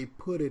since they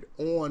put it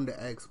on the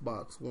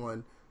Xbox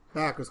One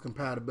backwards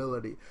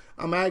compatibility.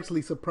 I'm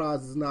actually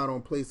surprised it's not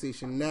on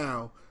PlayStation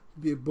now,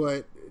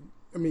 but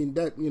I mean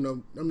that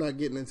I'm not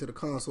getting into the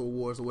console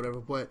wars or whatever,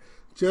 but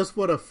just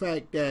for the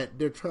fact that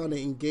they're trying to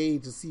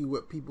engage and see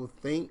what people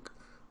think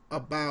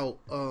about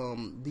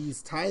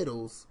these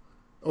titles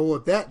or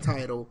that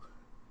title,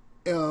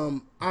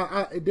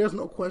 there's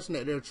no question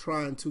that they're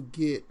trying to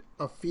get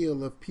a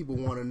feel if people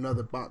want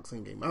another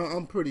boxing game.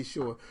 I'm pretty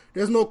sure.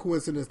 There's no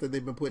coincidence that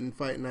they've been putting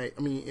Fight Night.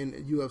 I mean, in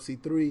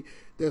UFC 3,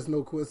 there's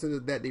no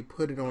coincidence that they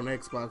put it on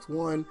Xbox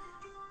One.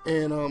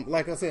 And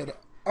like I said,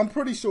 I'm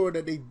pretty sure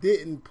that they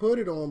didn't put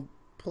it on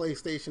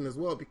PlayStation as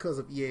well because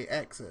of EA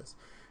Access.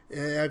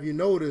 And have you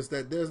noticed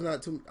that there's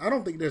not too? I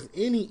don't think there's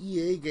any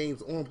EA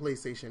games on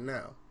PlayStation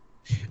now.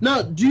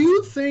 Now, do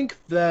you think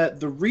that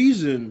the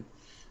reason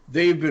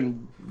they've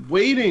been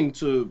waiting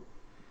to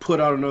put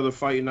out another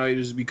fight night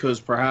is because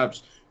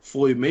perhaps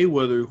Floyd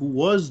Mayweather, who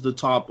was the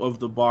top of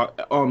the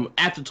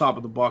at the top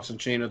of the boxing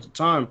chain at the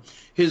time,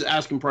 his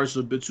asking price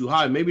was a bit too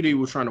high. Maybe they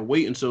were trying to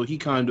wait until he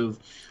kind of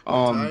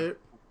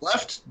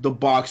left the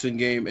boxing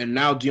game, and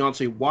now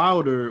Deontay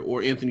Wilder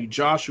or Anthony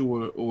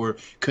Joshua or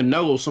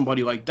Canelo,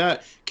 somebody like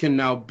that, can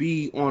now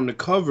be on the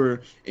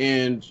cover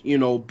and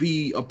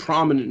be a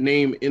prominent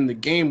name in the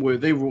game where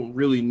they won't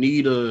really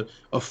need a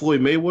Floyd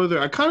Mayweather.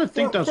 I kind of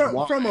think that's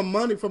why. From a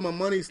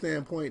money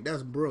standpoint,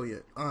 that's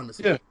brilliant,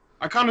 honestly. Yeah.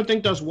 I kind of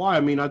think that's why. I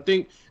mean, I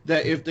think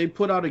that if they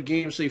put out a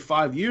game, say,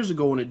 5 years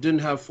ago and it didn't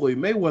have Floyd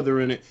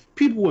Mayweather in it,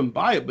 people wouldn't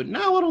buy it. But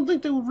now I don't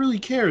think they would really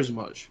care as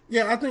much.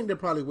 Yeah, I think they're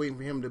probably waiting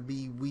for him to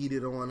be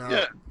weeded on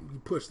out,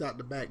 pushed out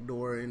the back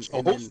door. And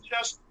hopefully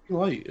that's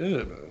right.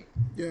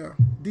 Yeah.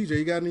 DJ,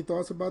 you got any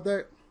thoughts about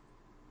that?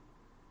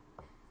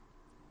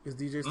 Is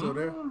DJ still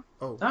there?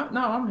 Oh.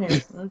 No, I'm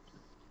here.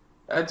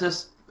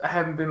 I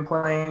haven't been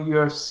playing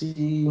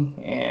UFC,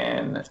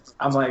 and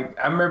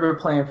I remember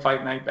playing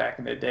Fight Night back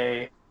in the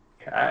day.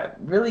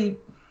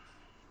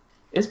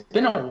 It's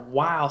been a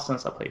while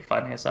since I played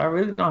Fight Night, so I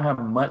really don't have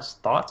much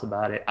thoughts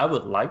about it. I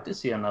would like to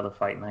see another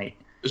Fight Night.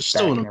 It's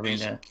still an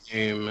amazing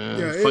game, man.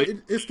 Yeah,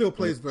 it still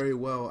plays very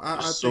well.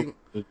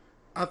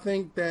 I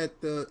think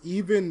that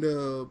even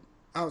the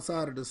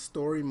outside of the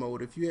story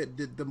mode, if you had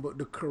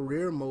the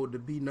career mode to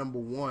be number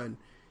one,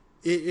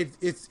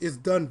 it's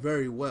done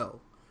very well.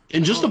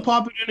 And just to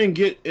pop it in and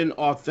get an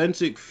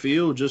authentic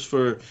feel just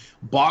for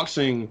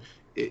boxing,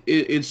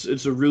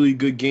 it's a really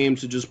good game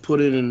to just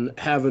put in and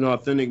have an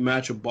authentic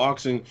match of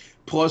boxing.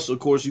 Plus, of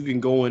course, you can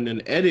go in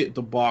and edit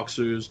the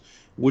boxers,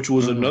 which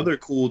was another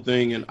cool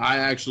thing. And I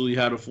actually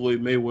had a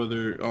Floyd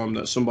Mayweather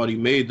that somebody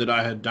made that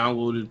I had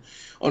downloaded.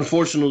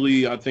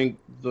 Unfortunately, I think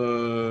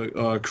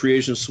the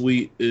Creation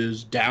Suite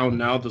is down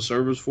now, the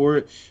servers for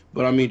it.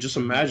 But, I mean, just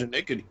imagine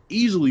they could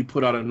easily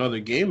put out another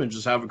game and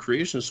just have a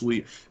Creation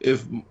Suite.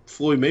 If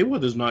Floyd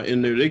Mayweather's not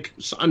in there,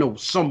 I know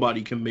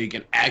somebody can make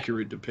an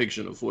accurate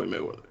depiction of Floyd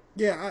Mayweather.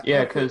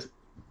 Because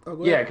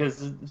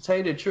to tell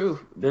you the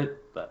truth,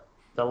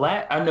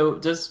 I know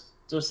just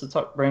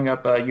to bring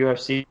up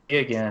UFC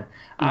again,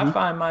 I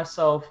find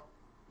myself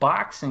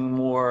boxing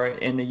more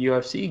in the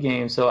UFC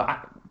game. So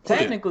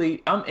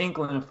technically, I'm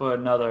inkling for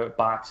another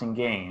boxing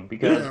game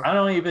because I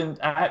don't even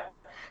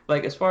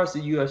as far as the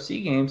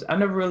UFC games, I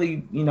never really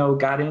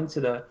got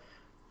into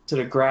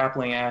the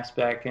grappling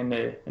aspect and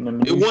the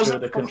minutia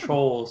of the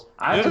controls.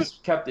 I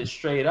just kept it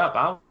straight up.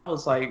 I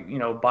was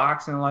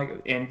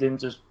boxing and then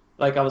just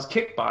I was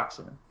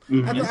kickboxing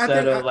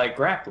instead of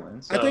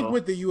grappling. So. I think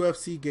with the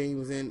UFC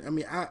games, and I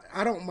mean,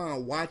 I don't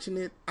mind watching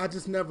it. I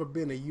just never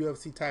been a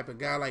UFC type of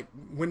guy. Like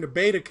when the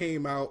beta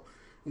came out,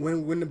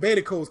 when the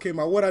beta codes came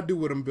out, what I do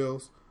with them,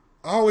 Bills?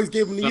 I always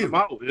gave them to you.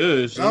 I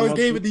always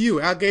gave it to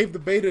you. I gave the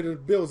beta to the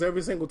Bills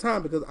every single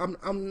time because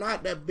I'm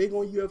not that big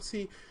on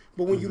UFC.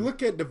 But when you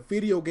look at the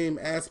video game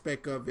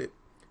aspect of it,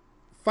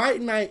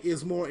 Fight Night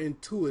is more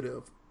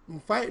intuitive.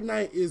 Fight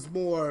Night is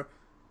more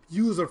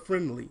user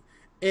friendly,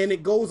 and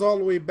it goes all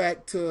the way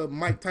back to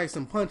Mike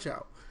Tyson Punch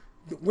Out.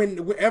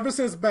 Ever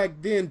since back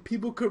then,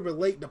 people could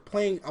relate to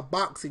playing a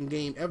boxing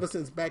game. Ever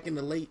since back in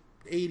the late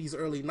 '80s,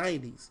 early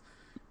 '90s,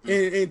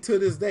 and to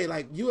this day,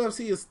 like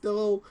UFC is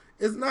still,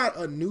 it's not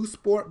a new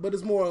sport, but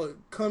it's more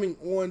coming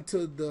on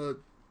to the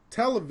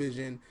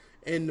television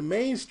and the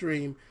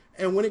mainstream.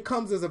 And when it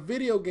comes as a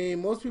video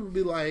game, most people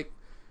be like,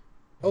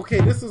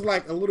 okay, this is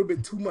like a little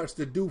bit too much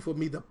to do for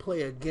me to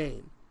play a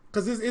game.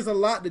 Because it's a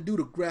lot to do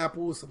to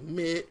grapple,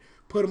 submit,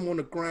 put them on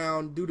the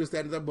ground, do this,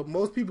 that, and that. But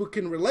most people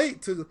can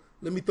relate to,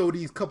 let me throw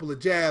these couple of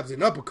jabs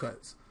and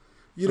uppercuts.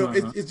 You know,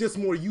 it's just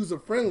more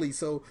user-friendly.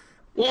 So,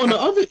 well, and the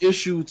other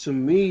issue to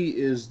me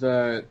is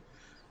that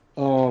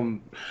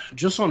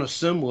just on a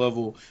sim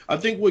level, I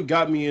think what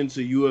got me into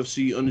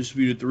UFC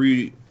Undisputed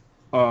 3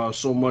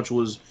 so much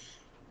was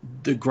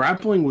the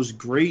grappling was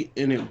great,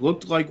 and it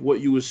looked like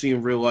what you would see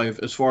in real life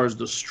as far as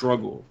the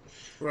struggle.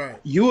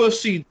 Right.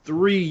 UFC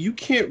 3, you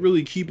can't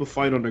really keep a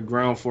fight on the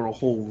ground for a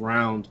whole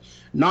round.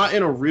 Not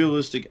in a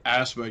realistic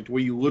aspect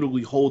where you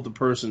literally hold the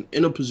person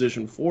in a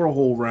position for a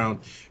whole round,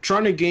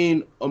 trying to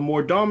gain a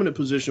more dominant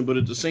position, but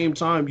at the same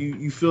time,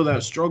 you feel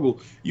that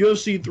struggle.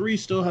 UFC 3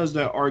 still has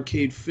that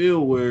arcade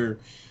feel where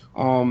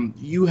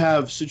you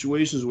have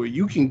situations where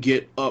you can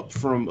get up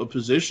from a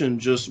position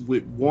just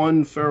with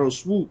one feral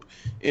swoop,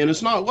 and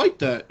it's not like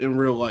that in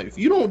real life.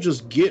 You don't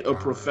just get a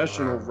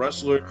professional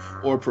wrestler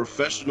or a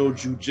professional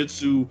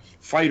jiu-jitsu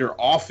fighter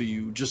off of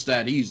you just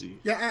that easy.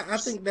 Yeah, I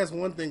think that's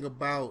one thing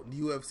about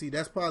UFC.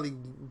 That's probably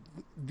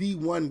the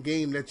one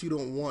game that you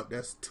don't want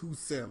that's too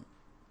sim.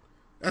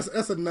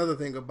 That's another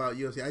thing about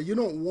UFC. You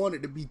don't want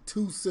it to be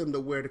too sim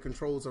to where the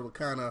controls are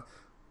kind of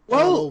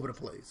all over the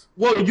place.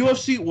 Well,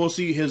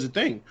 see, here's the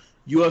thing.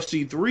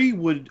 UFC 3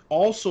 would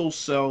also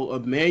sell a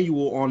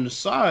manual on the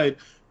side,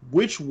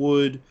 which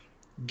would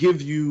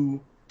give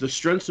you the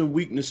strengths and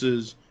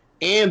weaknesses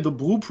and the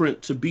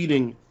blueprint to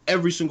beating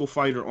every single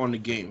fighter on the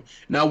game.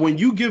 Now, when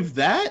you give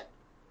that,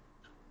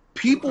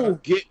 people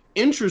get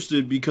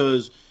interested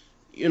because,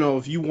 you know,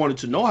 if you wanted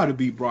to know how to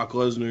beat Brock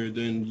Lesnar,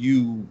 then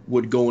you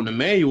would go in the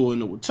manual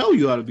and it would tell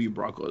you how to beat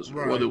Brock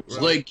Lesnar, whether it was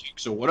leg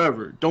kicks or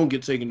whatever. Don't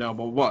get taken down,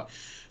 blah, blah, blah.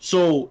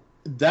 So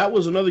that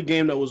was another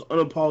game that was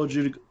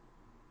unapologetic.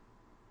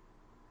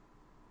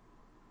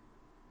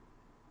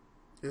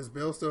 Is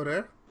Bill still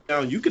there? Now,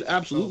 you could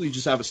absolutely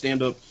just have a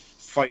stand-up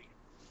fight.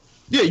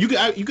 Yeah, you could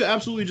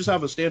absolutely just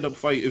have a stand-up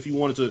fight if you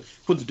wanted to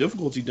put the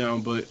difficulty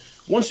down, but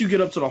once you get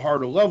up to the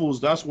harder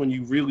levels, that's when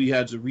you really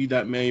had to read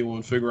that manual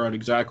and figure out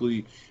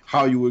exactly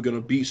how you were going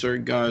to beat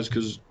certain guys,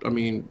 because, I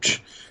mean...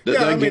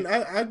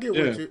 I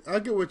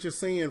get what you're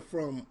saying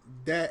from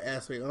that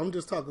aspect. I'm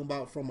just talking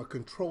about from a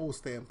control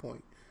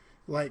standpoint.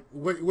 Like,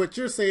 what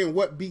you're saying,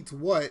 what beats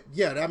what,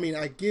 yeah, I mean,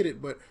 I get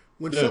it, but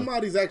when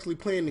somebody's actually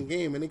playing the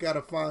game and they got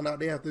to find out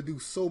they have to do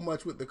so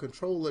much with the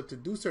controller to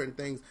do certain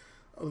things,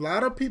 a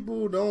lot of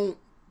people don't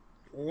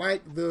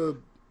like the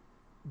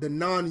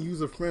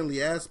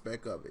non-user-friendly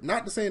aspect of it.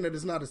 Not to say that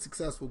it's not a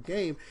successful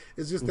game,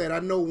 it's just that I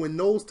know when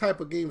those type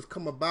of games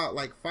come about,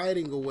 like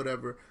fighting or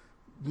whatever,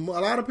 a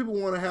lot of people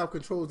want to have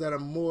controls that are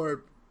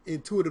more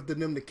intuitive to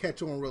them to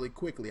catch on really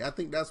quickly. I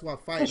think that's why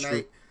Fight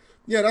Night...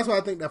 Yeah, that's why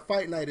I think that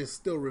Fight Night is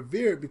still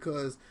revered,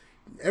 because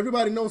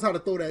everybody knows how to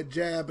throw that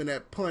jab and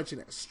that punch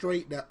and that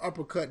straight, that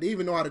uppercut. They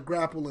even know how to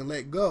grapple and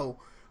let go.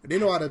 They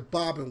know how to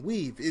bob and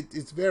weave.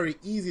 It's very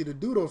easy to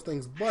do those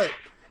things. But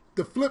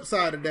the flip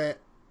side of that,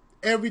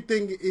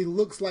 everything, it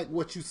looks like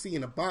what you see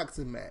in a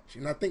boxing match.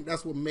 And I think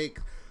that's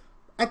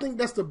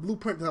the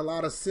blueprint to a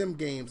lot of sim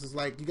games. It's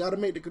like you got to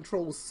make the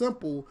controls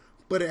simple,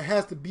 but it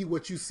has to be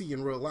what you see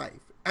in real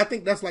life. I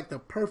think that's like the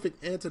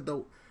perfect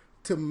antidote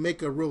to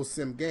make a real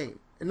sim game.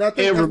 And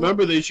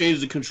remember, they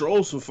changed the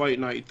controls from Fight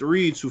Night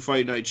 3 to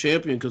Fight Night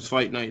Champion, because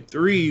Fight Night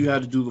 3, you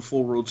had to do the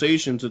full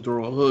rotation to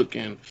throw a hook,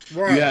 and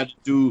you had to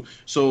do...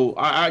 So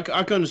I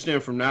can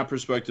understand from that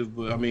perspective,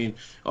 but I mean,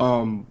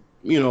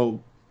 you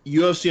know,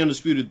 UFC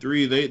Undisputed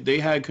 3, they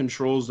had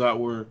controls that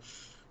were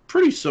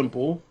pretty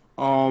simple.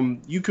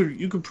 You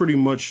could pretty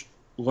much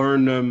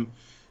learn them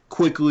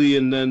quickly,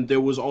 and then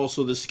there was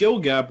also the skill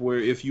gap where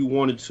if you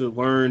wanted to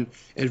learn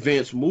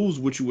advanced moves,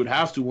 which you would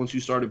have to once you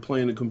started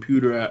playing the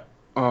computer at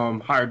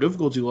higher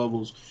difficulty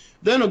levels,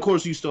 then of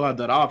course you still had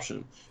that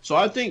option. So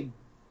I think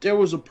there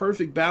was a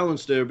perfect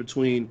balance there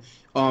between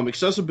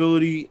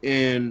accessibility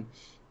and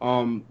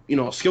you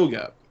know, a skill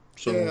gap.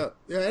 So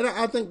yeah, and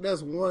I think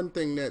that's one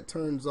thing that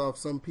turns off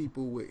some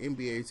people with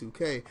NBA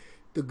 2K.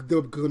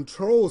 The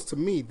controls, to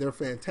me, they're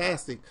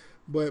fantastic,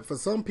 but for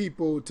some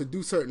people to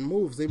do certain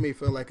moves, they may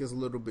feel like it's a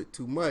little bit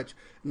too much.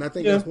 And I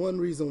think that's one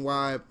reason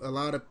why a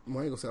lot of, well,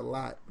 I ain't gonna say a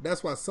lot,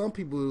 that's why some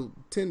people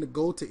tend to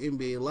go to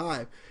NBA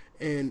Live.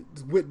 And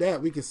with that,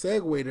 we can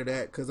segue to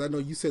that, because I know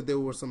you said there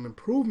were some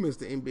improvements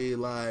to NBA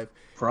Live.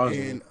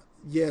 And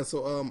yeah,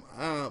 so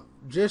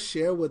just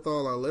share with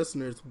all our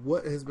listeners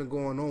what has been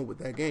going on with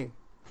that game.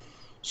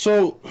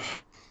 So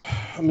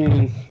I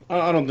mean,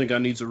 I don't think I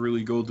need to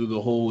really go through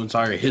the whole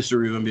entire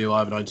history of NBA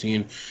Live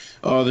 19.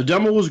 The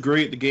demo was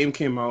great. The game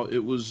came out.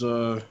 It was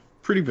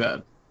pretty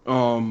bad.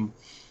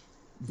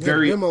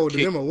 Very the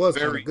demo was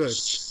kind of very good.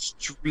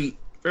 street,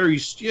 very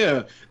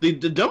yeah. The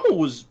demo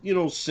was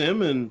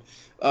sim and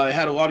it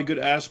had a lot of good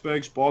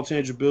aspects, ball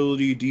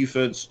tangibility,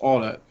 defense,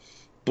 all that.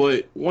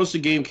 But once the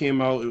game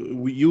came out,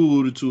 you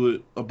alluded to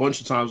it a bunch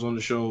of times on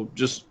the show,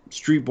 just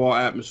street ball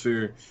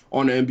atmosphere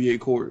on the NBA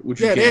court, which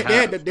they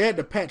had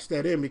to patch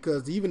that in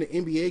because even the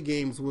NBA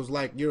games was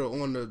like you're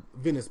on the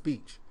Venice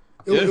Beach.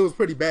 It was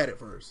pretty bad at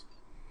first.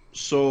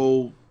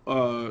 So,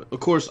 of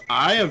course,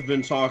 I have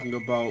been talking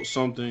about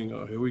something.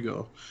 Oh, here we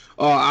go.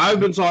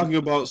 I've been talking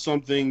about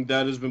something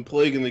that has been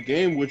plaguing the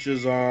game, which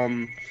is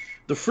the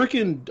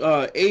freaking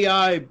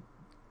AI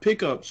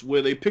pickups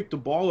where they pick the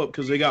ball up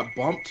because they got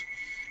bumped.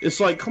 It's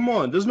like, come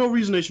on, there's no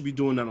reason they should be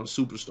doing that on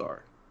Superstar.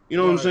 You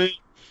know what I'm saying?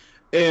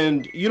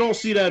 And you don't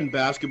see that in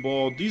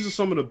basketball. These are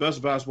some of the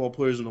best basketball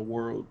players in the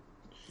world.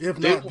 If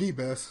not the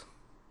best.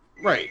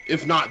 Right,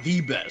 if not the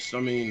best. I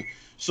mean,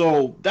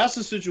 so that's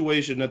the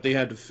situation that they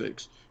had to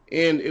fix.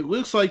 And it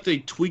looks like they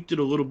tweaked it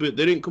a little bit.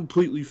 They didn't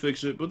completely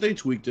fix it, but they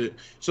tweaked it.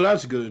 So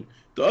that's good.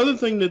 The other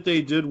thing that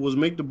they did was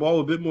make the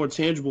ball a bit more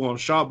tangible on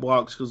shot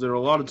blocks because there are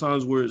a lot of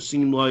times where it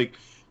seemed like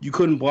you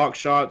couldn't block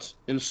shots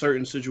in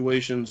certain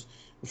situations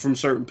from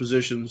certain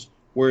positions,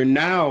 where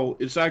now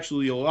it's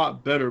actually a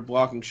lot better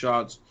blocking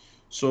shots.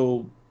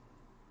 So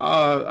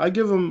I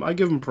give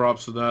them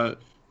props for that.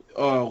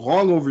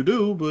 Long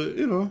overdue, but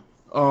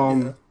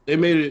they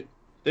made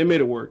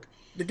it work.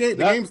 The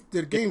game's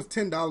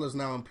 $10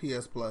 now on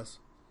PS Plus.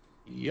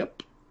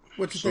 Yep.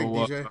 What you think,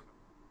 DJ?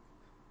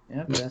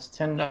 Yep, that's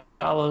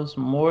 $10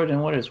 more than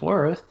what it's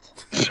worth.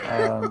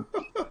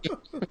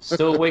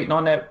 Still waiting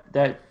on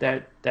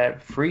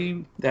that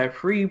free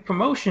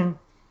promotion.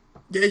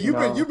 Yeah,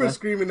 you've been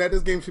screaming that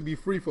this game should be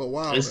free for a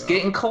while. It's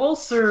getting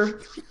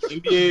closer.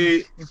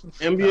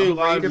 NBA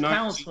Live 19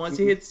 pounce once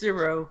it hits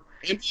 0.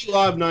 NBA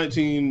Live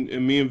 19,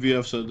 and me and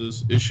VF said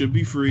this. It should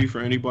be free for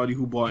anybody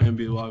who bought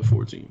NBA Live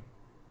 14.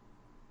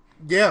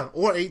 Yeah,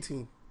 or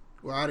 18.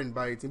 Well, I didn't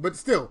buy 18, but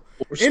still,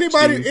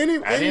 anybody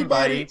didn't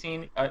buy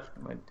 18.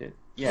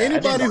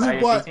 Anybody who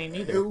bought,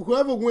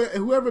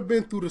 whoever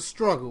been through the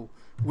struggle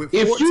with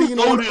 14 if you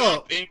loaded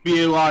up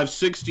NBA Live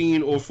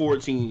 16 or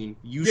 14,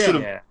 you should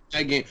have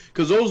that game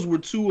because those were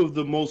two of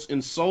the most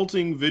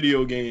insulting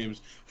video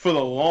games for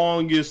the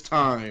longest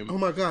time. Oh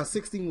my god,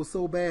 16 was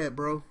so bad,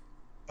 bro.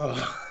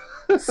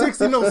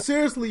 16, no,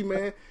 seriously,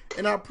 man.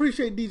 And I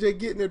appreciate DJ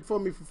getting it for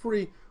me for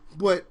free.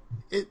 But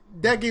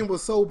that game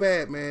was so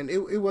bad, man.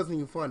 It wasn't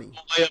even funny.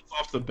 Layups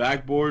off the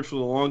backboard for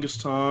the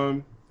longest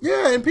time.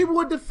 Yeah, and people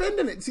were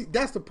defending it. See,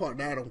 that's the part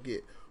that I don't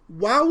get.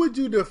 Why would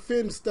you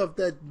defend stuff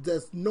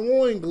that's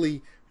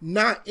knowingly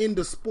not in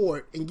the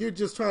sport, and you're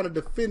just trying to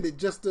defend it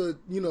just to,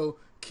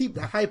 keep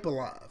the hype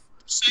alive?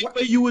 Same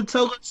way you would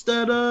tell us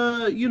that,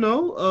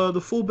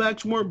 the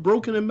fullbacks weren't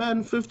broken in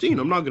Madden 15.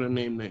 I'm not going to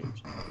name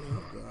names.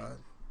 Oh, God.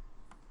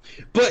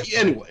 But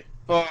anyway,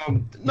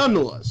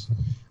 nonetheless,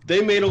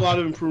 they made a lot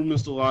of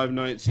improvements to Live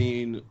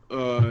 19.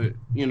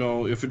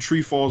 If a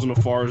tree falls in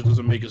the forest, it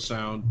doesn't make a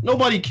sound.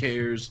 Nobody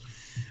cares.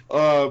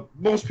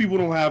 Most people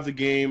don't have the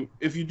game.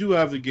 If you do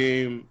have the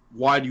game,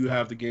 why do you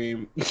have the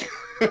game?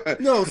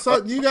 No,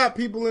 so you got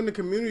people in the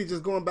community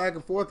just going back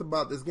and forth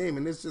about this game,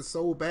 and it's just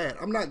so bad.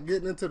 I'm not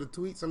getting into the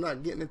tweets. I'm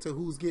not getting into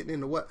who's getting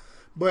into what.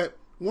 But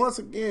once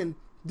again,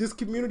 this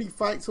community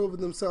fights over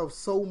themselves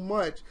so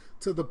much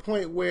to the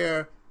point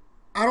where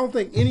I don't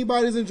think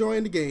anybody's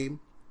enjoying the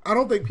game. I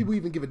don't think people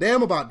even give a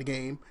damn about the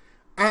game.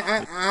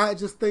 I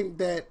just think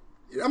that,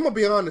 I'm going to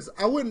be honest,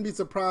 I wouldn't be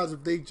surprised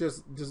if they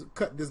just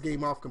cut this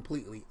game off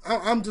completely.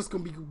 I'm just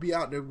going to be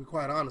out there, to be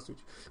quite honest with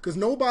you. Because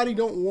nobody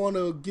don't want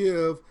to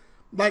give,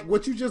 like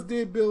what you just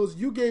did, Bills,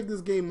 you gave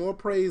this game more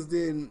praise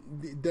than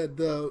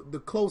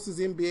the closest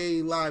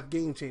NBA Live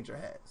game changer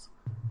has.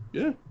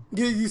 Yeah.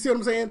 You see what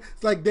I'm saying?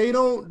 It's like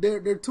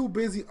they're too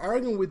busy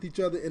arguing with each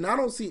other, and I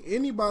don't see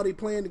anybody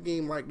playing the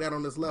game like that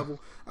on this level.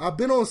 I've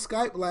been on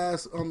Skype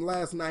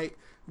last night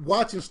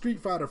watching Street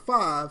Fighter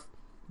V,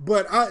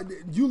 but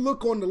you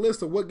look on the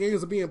list of what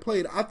games are being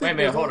played. I think. Wait a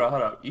minute, hold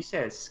up. You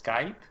said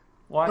Skype?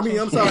 Watching?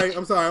 I'm sorry.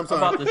 I'm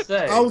about to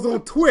say. I was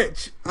on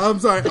Twitch. I'm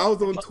sorry. I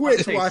was on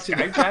Twitch watching.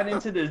 Skype got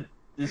into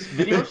this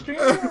video stream?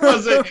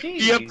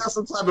 You have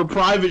some type of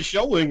private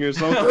showing or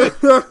something.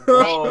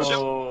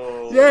 Whoa.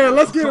 Yeah,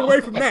 let's get away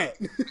from that.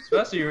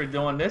 Especially you were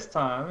doing this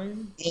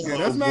time. Yeah,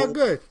 that's not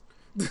good.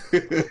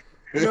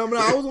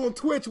 I was on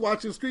Twitch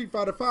watching Street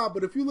Fighter V,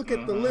 but if you look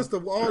at the list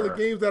of all the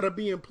games that are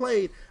being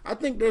played, I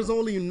think there's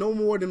only no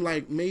more than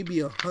like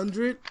maybe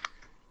 100.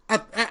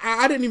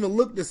 I didn't even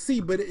look to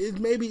see, but it's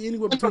maybe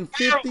anywhere between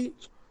 50.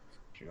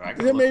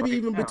 There may be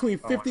even between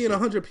 50 and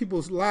 100 people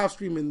live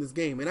streaming this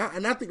game,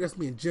 and I think that's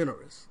being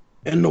generous.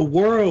 In the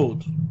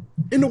world,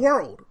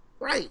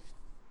 right?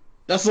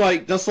 That's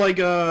like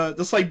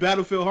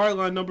Battlefield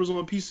Hardline numbers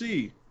on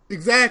PC.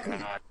 Exactly.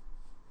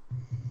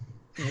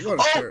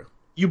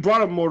 You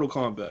brought up Mortal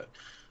Kombat.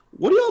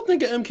 What do y'all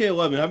think of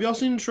MK11? Have y'all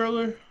seen the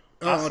trailer?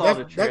 I saw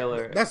the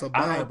trailer. That's a buy,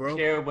 I don't bro.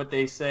 care what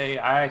they say.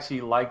 I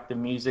actually like the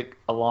music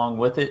along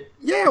with it.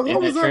 Yeah, what in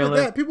was the up with trailer.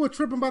 that? People were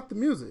tripping about the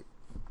music.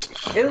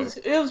 It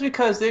was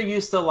because they're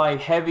used to like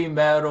heavy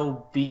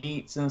metal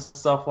beats and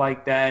stuff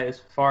like that.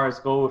 As far as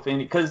go with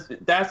any, because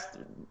that's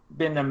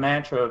been the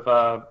mantra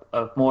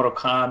of Mortal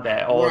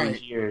Kombat all Right.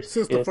 these years.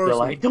 Since the It's first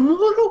like one. the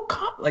Mortal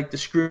Kombat, like the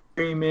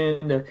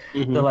screaming, the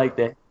like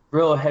the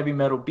real heavy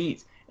metal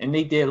beats, and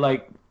they did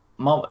like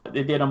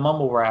they did a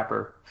mumble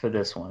rapper for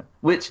this one,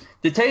 which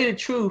to tell you the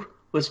truth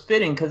was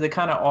fitting because it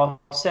kind of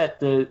offset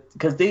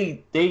because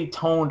they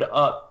toned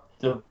up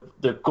the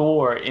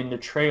gore in the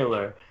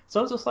trailer.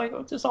 So it's just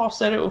like, just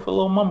offset it with a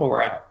little mumble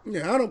rap.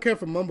 Yeah, I don't care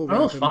for mumble That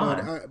was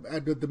rapping,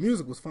 but the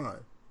music was fine.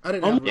 I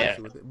didn't have an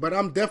issue with it. But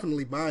I'm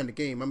definitely buying the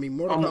game. I mean,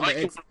 Mortal I'm Kombat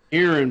liking X. what I'm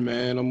hearing,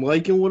 man. I'm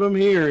liking what I'm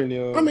hearing,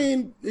 yo. I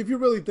mean, if you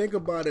really think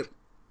about it,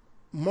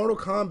 Mortal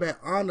Kombat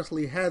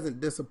honestly hasn't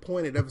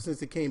disappointed ever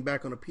since it came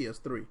back on the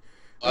PS3.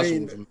 I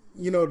mean,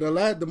 you know,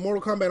 the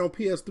Mortal Kombat on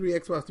PS3,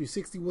 Xbox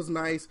 360 was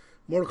nice.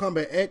 Mortal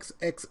Kombat X,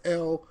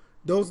 XL,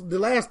 the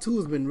last two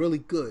has been really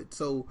good.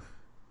 So,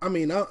 I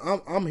mean,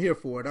 I'm here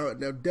for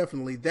it.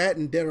 Definitely that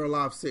and Dead or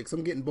Alive 6.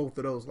 I'm getting both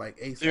of those like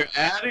ASAP. They're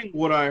adding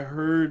what I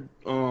heard.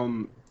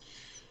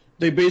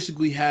 They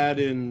basically had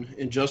in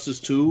Injustice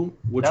 2,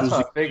 which That's was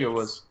what I figured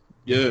was.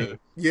 yeah.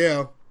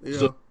 Yeah.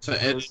 So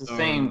It's the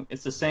same.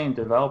 It's the same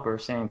developer,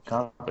 same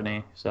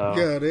company. So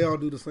Yeah, they all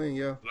do the same.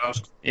 Yeah.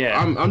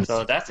 yeah.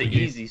 So that's an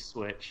easy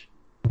switch.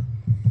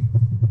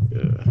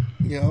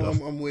 Yeah,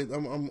 I'm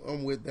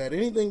with that.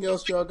 Anything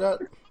else y'all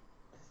got?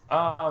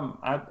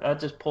 I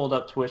just pulled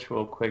up Twitch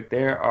real quick.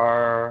 There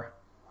are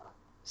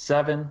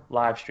 7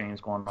 live streams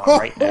going on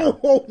right now.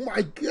 Oh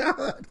my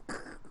god!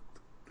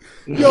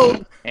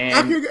 Yo,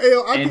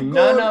 and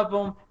none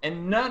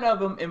of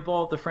them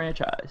involve the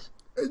franchise.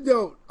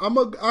 Yo,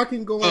 I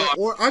can go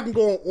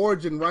on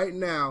Origin right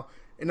now,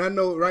 and I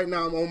know right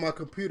now I'm on my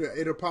computer.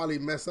 It'll probably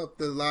mess up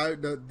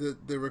the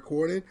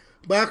recording,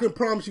 but I can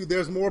promise you,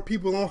 there's more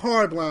people on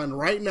Hardline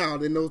right now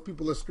than those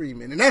people are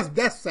streaming, and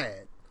that's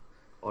sad.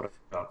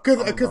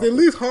 Because at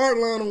least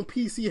Hardline on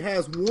PC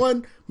has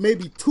 1,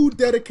 maybe 2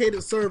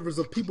 dedicated servers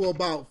of people,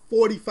 about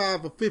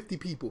 45 or 50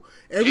 people.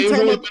 Every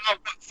time only been out,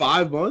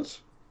 5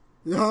 months?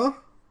 Huh?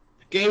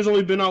 The game's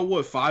only been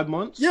out, 5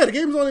 months? Yeah, the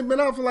game's only been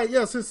out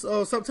for since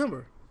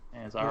September.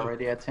 And it's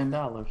already at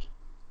 $10.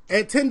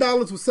 At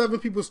 $10 with 7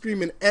 people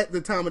streaming at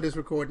the time of this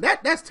recording.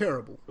 That's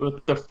terrible.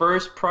 With the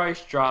first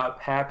price drop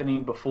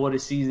happening before the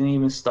season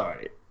even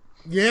started.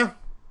 Yeah.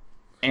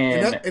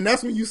 And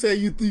that's when you said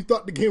you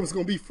thought the game was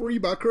going to be free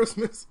by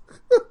Christmas.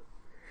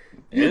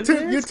 You're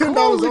 $10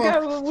 off. We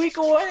got a week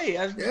away.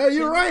 Yeah,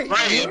 you're right.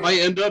 It might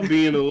end up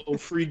being a little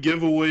free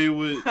giveaway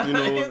with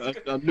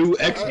a new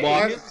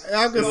Xbox.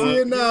 I can see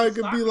it now. It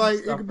could be like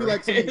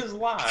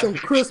some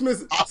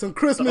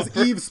Christmas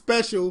Eve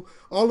special.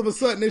 All of a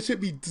sudden, it should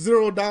be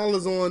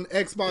 $0 on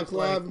Xbox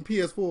Live and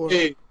PS4.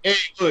 Hey,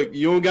 look!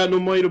 You don't got no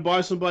money to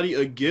buy somebody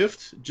a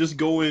gift? Just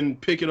go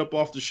and pick it up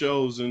off the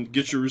shelves and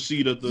get your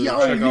receipt at the.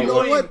 Yo, you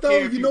know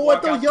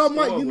what though? Y'all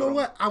might. You know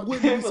what? I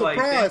wouldn't be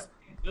surprised.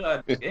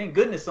 Thank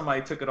goodness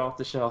somebody took it off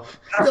the shelf.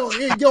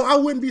 Yo, I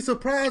wouldn't be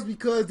surprised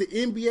because the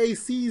NBA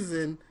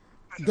season,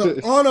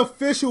 the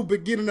unofficial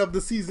beginning of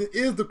the season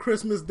is the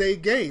Christmas Day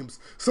games.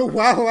 So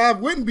while I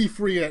wouldn't be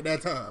free at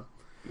that time.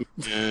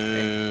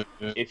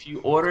 If you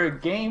order a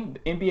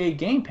NBA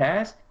Game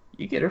Pass,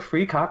 you get a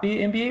free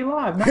copy of NBA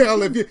Live.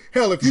 Hell,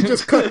 if you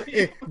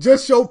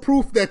just show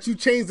proof that you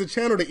changed the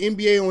channel to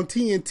NBA on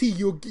TNT,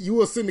 you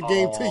will send the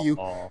game to you.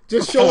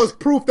 Just show us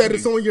proof that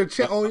it's on your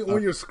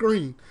on your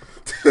screen.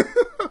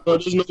 So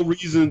there's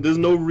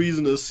no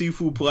reason a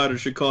seafood platter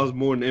should cost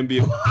more than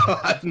NBA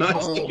Live.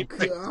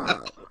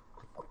 God,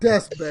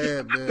 that's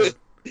bad, man.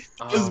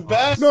 It's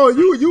bad. No,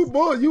 you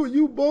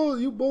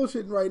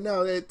bullshitting right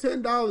now. At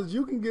 $10,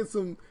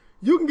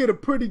 you can get a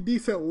pretty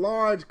decent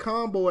large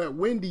combo at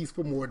Wendy's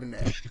for more than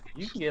that.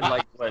 You can get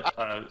like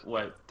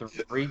what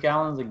 3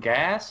 gallons of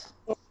gas?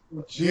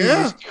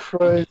 Jesus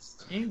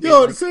Christ.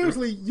 Yo,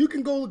 seriously, you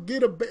can go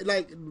get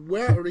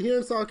here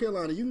in South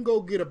Carolina, you can go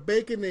get a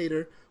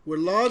Baconator with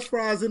large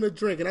fries and a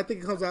drink, and I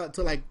think it comes out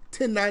to like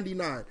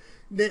 $10.99.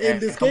 And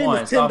this game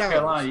is $10. South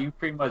Carolina, you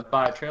pretty much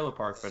buy a trailer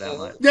park for that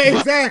much. Yeah,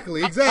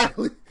 exactly. This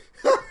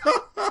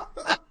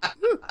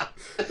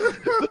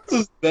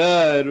is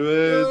bad, man.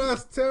 Yo,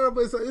 that's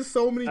terrible. It's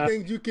so many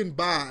things you can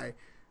buy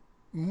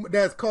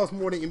that cost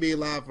more than NBA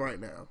Live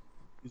right now.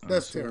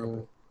 That's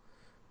terrible.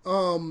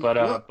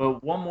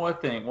 But one more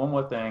thing.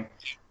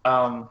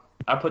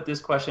 I put this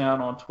question out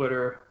on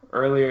Twitter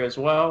earlier as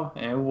well,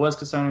 and it was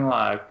concerning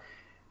Live.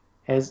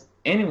 Has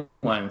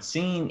anyone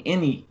seen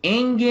any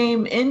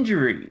in-game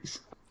injuries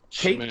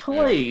take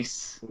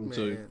place?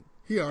 Man,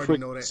 he already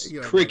know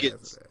that.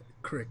 Crickets.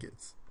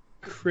 Crickets.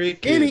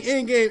 Any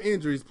in-game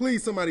injuries?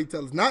 Please, somebody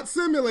tell us. Not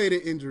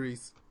simulated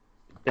injuries.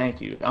 Thank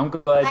you. I'm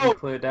glad you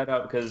cleared that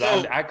up because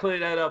I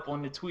cleared that up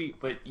on the tweet.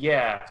 But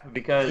yeah,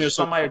 because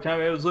somebody told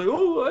me it was like,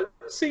 oh, I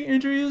see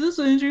injuries. This is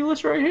an injury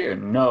list right here.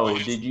 No,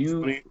 did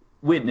you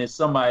witness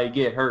somebody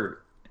get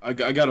hurt? I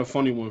got a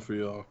funny one for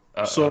y'all.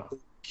 So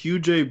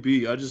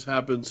QJB. I just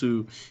happened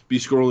to be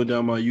scrolling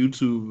down my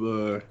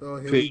YouTube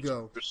Here we page.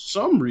 go. For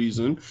some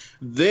reason,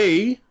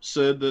 they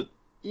said that,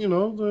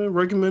 they're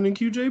recommending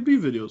QJB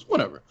videos.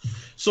 Whatever.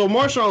 So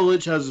Marshawn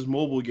Lynch has this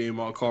mobile game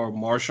out called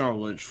Marshawn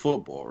Lynch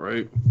Football,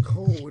 right?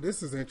 Oh,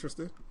 this is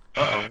interesting.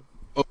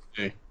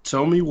 Okay.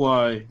 Tell me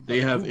why they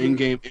have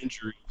in-game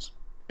injuries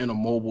in a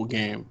mobile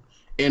game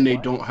and they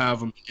don't have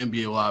them in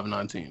NBA Live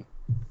 19.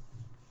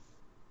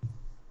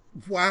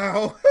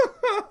 Wow.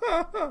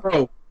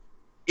 Bro,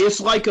 it's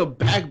like a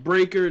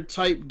backbreaker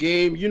type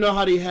game. You know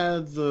how they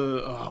have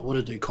the what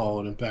did they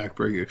call it in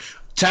backbreaker?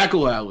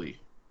 Tackle alley.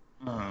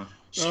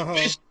 So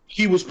basically,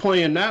 he was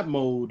playing that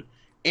mode,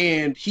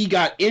 and he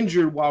got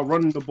injured while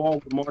running the ball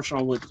with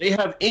Marshawn Lynch. They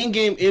have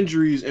in-game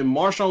injuries in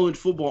Marshawn Lynch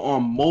Football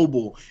on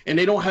mobile, and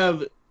they don't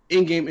have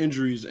in-game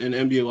injuries in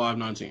NBA Live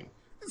 19.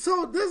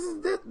 So this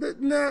is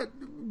now.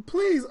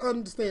 Please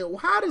understand.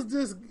 How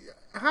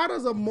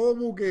does a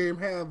mobile game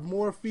have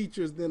more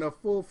features than a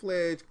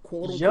full-fledged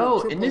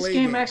quote-unquote AAA and this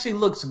game actually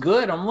looks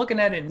good. I'm looking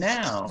at it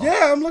now.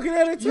 Yeah, I'm looking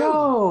at it too.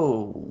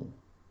 Yo.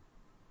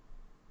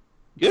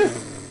 Yeah.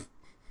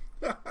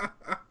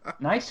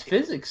 Nice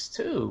physics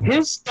too.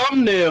 His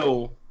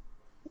thumbnail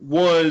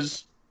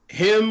was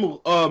him,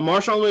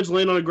 Marshawn Lynch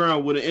laying on the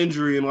ground with an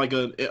injury and like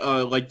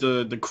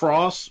the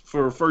cross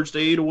for first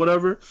aid or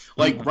whatever,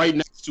 right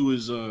next to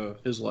his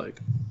leg.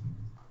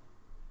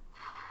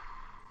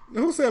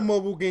 Who said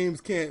mobile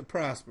games can't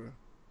prosper?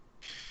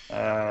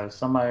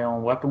 Somebody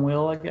on Weapon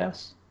Wheel, I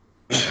guess.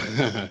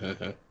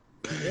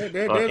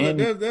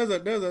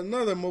 There's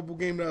another mobile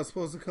game that was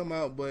supposed to come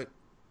out, but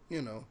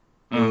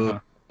Mm-hmm.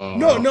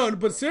 No,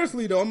 but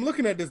seriously though, I'm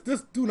looking at this.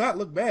 This do not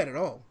look bad at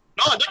all.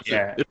 No, it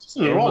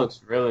doesn't. It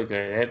looks really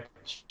good.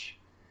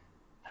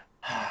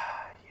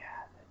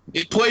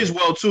 It plays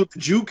well too. The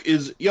juke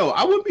is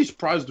I wouldn't be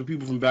surprised if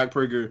people from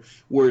Backbreaker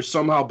were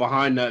somehow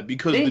behind that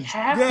because they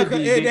have to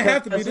be. They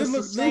have to be. This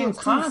looks too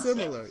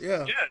similar.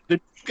 Yeah,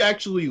 the juke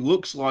actually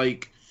looks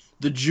like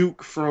the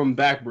juke from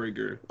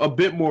Backbreaker, a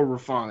bit more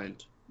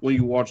refined when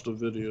you watch the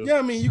video. Yeah,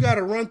 I mean you got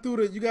to run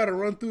through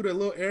the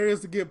little areas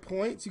to get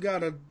points. You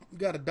gotta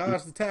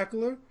dodge the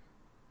tackler.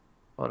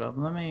 Hold up,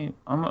 I'm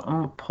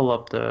gonna pull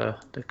up the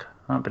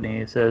company.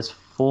 It says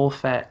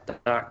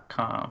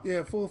fullfat.com.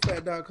 Yeah,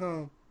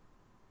 fullfat.com.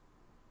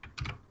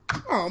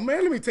 Oh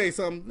man, let me tell you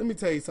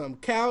something.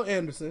 Cal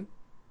Anderson,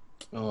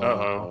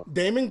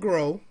 Damon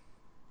Groh,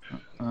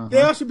 they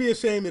all should be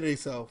ashamed of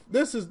themselves.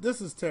 This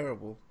is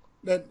terrible.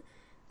 That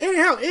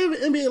anyhow,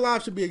 NBA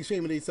Live should be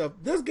ashamed of themselves.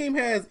 This game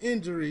has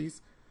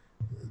injuries.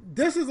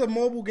 This is a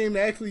mobile game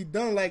that actually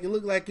done like it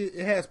looked like it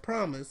has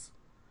promise,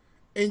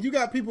 and you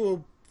got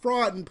people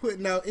frauding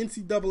putting out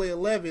NCAA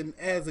 11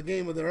 as a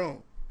game of their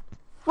own.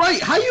 Right?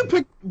 How you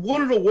pick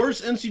one of the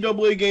worst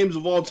NCAA games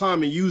of all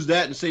time and use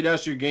that and say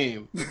that's your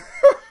game?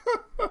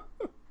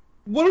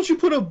 Why don't you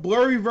put a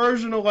blurry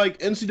version of like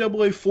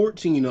NCAA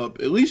 14 up?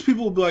 At least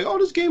people will be like, "Oh,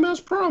 this game has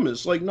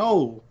promise." Like,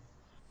 no.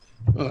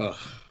 Whatever.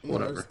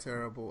 No, it's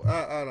terrible.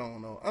 I don't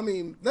know. I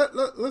mean,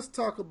 let's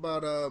talk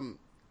about I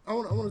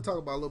want to talk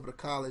about a little bit of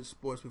college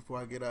sports before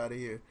I get out of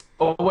here.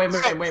 Oh, wait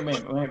a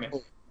minute.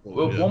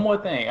 One more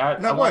thing.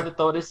 I wanted to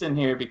throw this in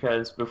here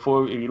because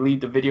before we leave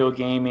the video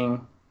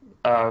gaming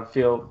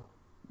field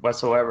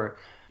whatsoever,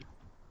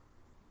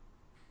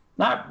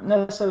 not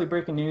necessarily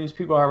breaking news.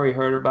 People already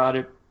heard about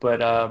it,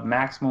 but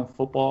Maximum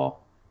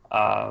Football,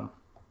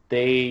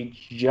 they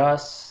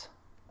just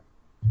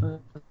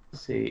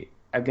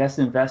I guess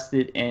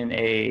invested in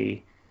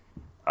a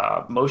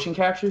motion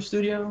capture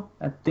studio.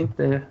 I think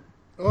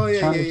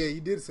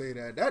you did say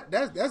that.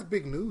 That's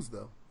big news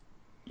though.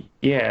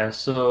 Yeah,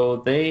 so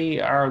they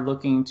are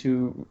looking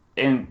to,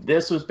 and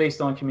this was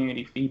based on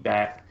community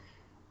feedback,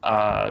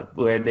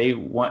 where they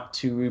want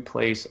to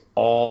replace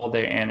all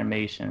their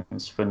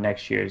animations for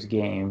next year's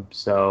game.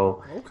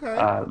 So, okay.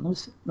 Let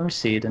me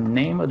see. The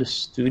name of the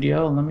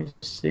studio, let me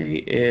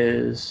see,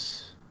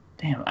 is,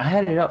 damn, I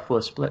had it up for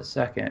a split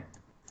second.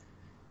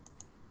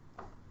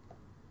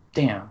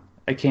 Damn,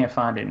 I can't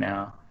find it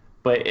now.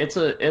 But it's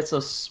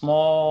a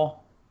small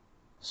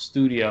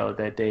studio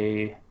that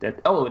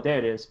oh, there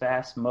it is,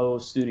 Fast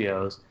Mode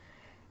Studios.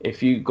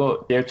 If you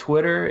go, their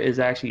Twitter is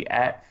actually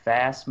at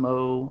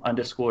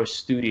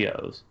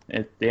fastmo_studios.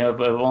 They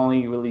have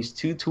only released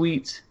 2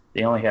 tweets.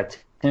 They only have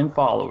 10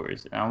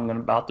 followers. And I'm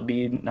about to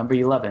be number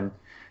 11.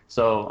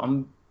 So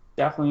I'm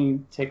definitely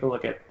take a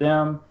look at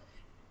them.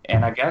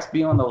 And I guess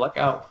be on the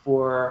lookout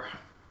for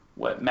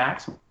what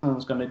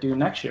Maximum's going to do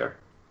next year.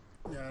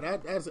 Yeah,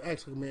 that's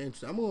actually really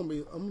interesting. I'm gonna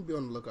be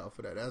on the lookout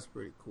for that. That's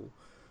pretty cool.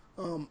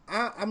 I'm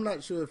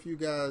not sure if you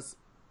guys.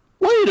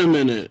 Wait a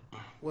minute.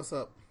 What's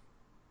up?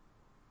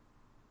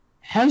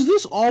 Has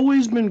this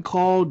always been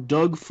called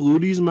Doug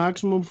Flutie's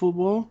Maximum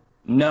Football?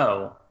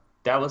 No,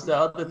 that was the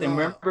other thing.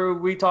 Remember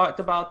we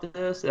talked about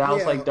this? That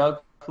was like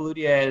Doug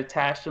Flutie had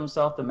attached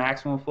himself to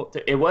Maximum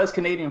Football. It was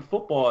Canadian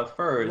Football at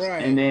first,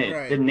 and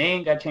then the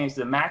name got changed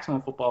to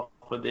Maximum Football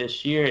for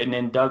this year, and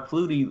then Doug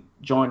Flutie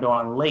joined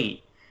on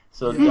late.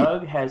 So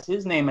Doug has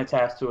his name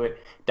attached to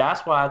it.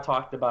 That's why I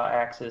talked about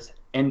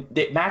And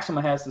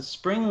Maxima has the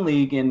spring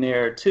league in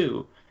there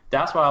too.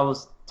 That's why I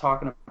was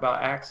talking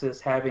about Axis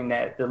having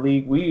the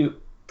league we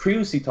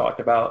previously talked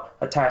about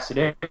attached to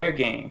their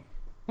game.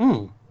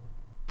 Okay.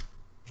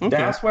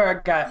 That's where I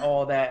got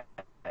all that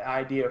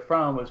idea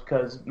from, was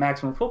because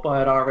Maximum Football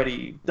had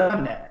already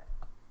done that.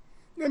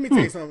 Let me tell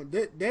you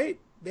something. They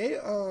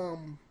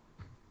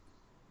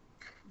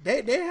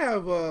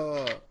have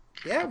a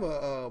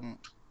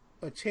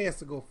chance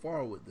to go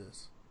far with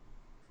this.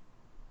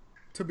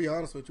 To be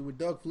honest with you, with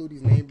Doug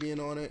Flutie's name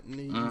being on it, and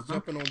he's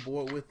jumping on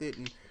board with it,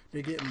 and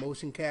they're getting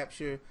motion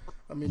capture.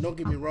 I mean, don't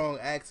get me wrong,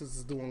 Axis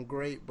is doing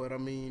great, but I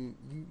mean,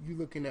 you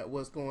looking at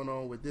what's going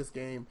on with this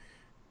game,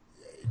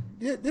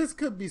 this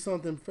could be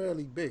something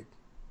fairly big.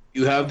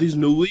 You have these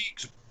new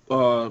leagues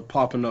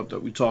popping up that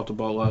we talked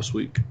about last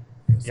week.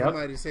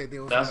 Somebody said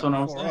there was that's what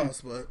I'm for saying.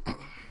 us, but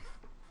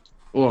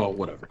well,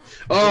 whatever.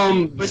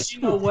 But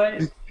you know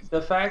what?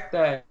 The fact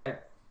that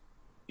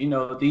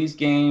these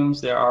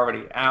games, they're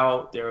already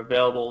out, they're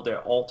available,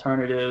 they're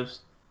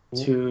alternatives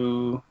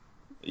to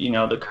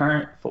the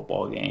current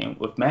football game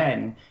with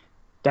Madden.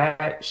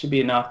 That should be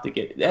enough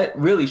that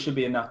really should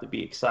be enough to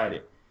be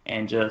excited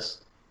and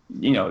just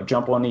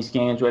jump on these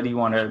games, whether you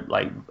want to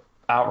like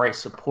outright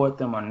support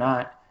them or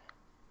not.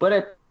 But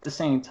at the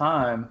same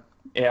time,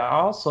 it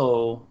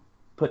also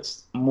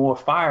puts more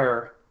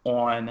fire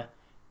on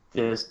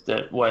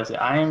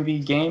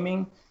IMV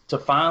Gaming to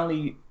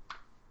finally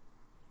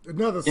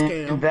another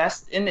scam.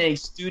 Invest in a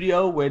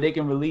studio where they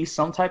can release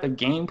some type of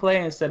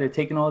gameplay instead of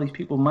taking all these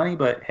people's money.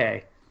 But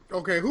hey,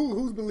 okay,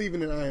 who's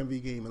believing in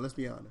IMV Gaming? Let's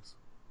be honest.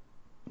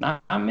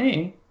 Not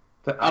me.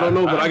 But I don't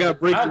know, but I got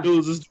breaking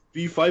news. This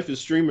B Fife is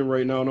streaming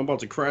right now, and I'm about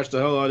to crash the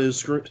hell out of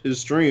his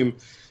stream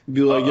and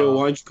be like, "Yo,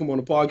 why don't you come on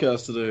the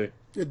podcast today?"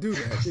 Yeah, do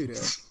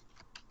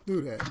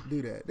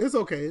that. It's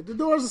okay. The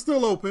doors are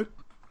still open.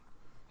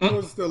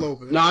 No,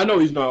 I know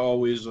he's not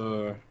always.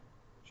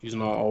 He's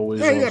not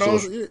always.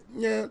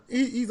 Yeah,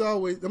 he's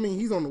always. I mean,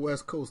 he's on the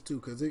West Coast too,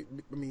 because he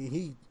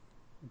be.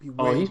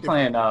 He's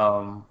playing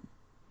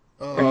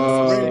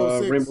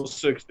Rainbow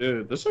Six.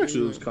 Yeah, this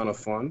actually was kind of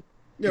fun.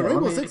 Yeah,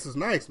 Rainbow Six is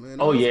nice, man.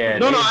 Oh yeah.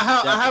 No,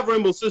 I have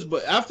Rainbow Six,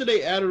 but after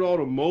they added all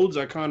the modes,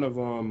 I kind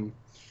of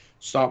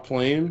stopped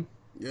playing.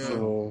 Yeah.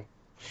 So,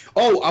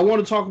 I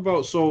want to talk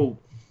about. So,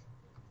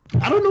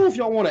 I don't know if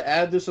y'all want to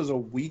add this as a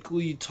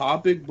weekly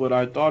topic, but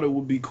I thought it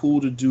would be cool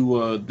to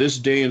do this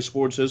day in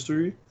sports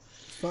history.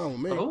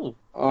 Fine with me. Oh,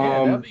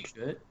 yeah, that'd be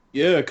good.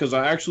 Yeah, because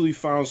I actually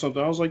found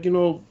something. I was like,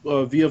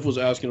 VF was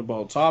asking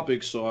about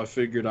topics, so I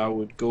figured I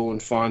would go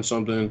and find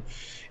something.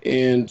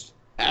 And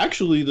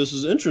actually, this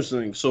is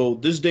interesting. So,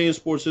 this day in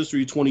sports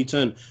history,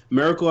 2010,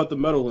 Miracle at the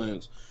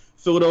Meadowlands.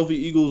 Philadelphia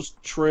Eagles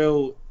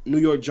trail New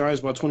York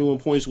Giants by 21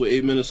 points with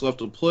 8 minutes left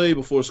to play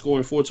before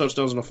scoring 4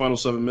 touchdowns in the final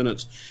 7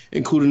 minutes,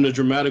 including a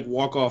dramatic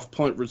walk-off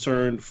punt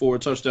return for a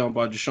touchdown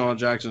by Deshaun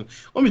Jackson.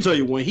 Let me tell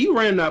you, when he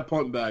ran that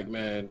punt back,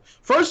 man,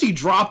 first he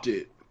dropped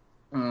it.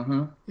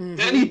 Mm-hmm.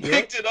 Then he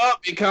picked it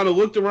up and kind of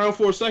looked around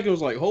for a second.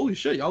 Was like, "Holy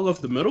shit, y'all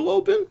left the middle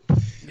open!"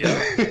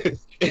 Yeah,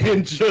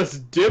 and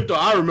just dipped.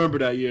 I remember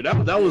that year.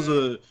 That was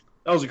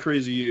a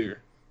crazy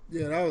year.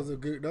 Yeah, that was a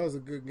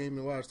good game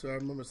to watch too. I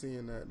remember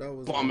seeing that. That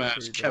was bum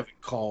ass Kevin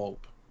Kolb.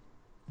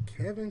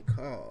 Kevin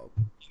Kolb.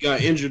 He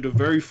got injured the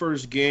very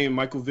first game.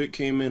 Michael Vick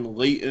came in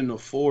late in the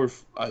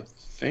fourth, I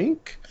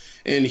think,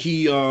 and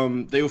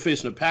they were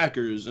facing the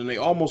Packers, and they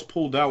almost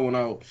pulled that one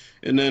out.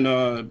 And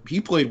then he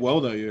played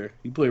well that year.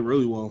 He played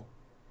really well.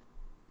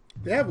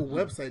 They have a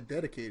website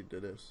dedicated to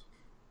this.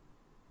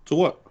 To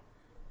what?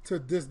 To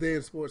this day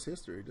in sports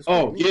history.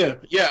 Yeah.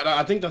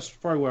 I think that's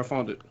probably where I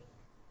found it.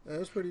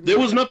 That's pretty neat. There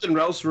was nothing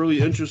else really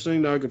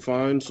interesting that I could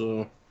find,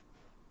 so.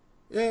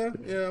 Yeah.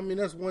 I mean,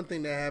 that's one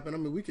thing that happened. I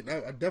mean,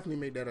 I definitely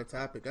make that a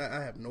topic.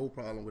 I have no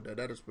problem with that.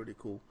 That is pretty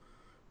cool.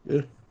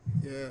 Yeah.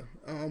 Yeah,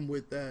 I'm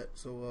with that.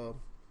 So,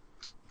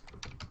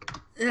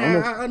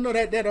 I know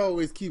that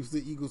always keeps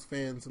the Eagles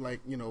fans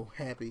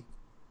happy.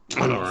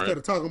 I know, right? Instead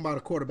of talking about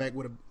a quarterback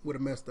with a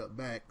messed up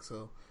back.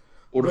 So,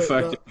 or the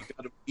fact that you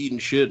got him eating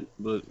shit,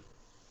 but.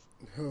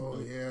 Oh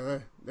yeah,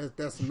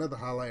 that's another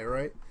highlight,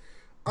 right?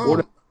 Or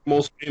the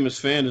most famous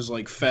fan is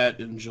like fat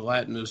and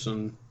gelatinous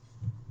and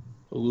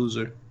a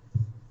loser.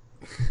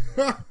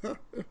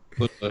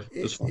 But,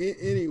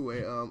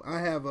 anyway, I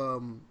have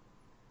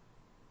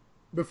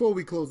before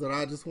we close it,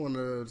 I just want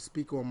to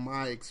speak on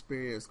my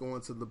experience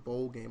going to the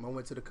bowl game. I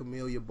went to the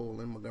Camellia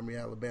Bowl in Montgomery,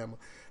 Alabama.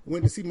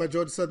 Went to see my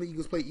Georgia Southern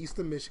Eagles play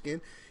Eastern Michigan.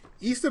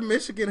 Eastern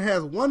Michigan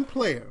has one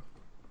player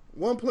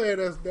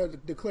that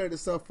declared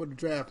itself for the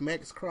draft,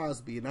 Max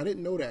Crosby, and I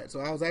didn't know that,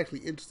 so I was actually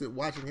interested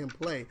watching him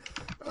play.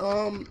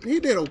 He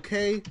did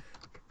okay.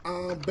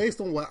 Based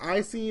on what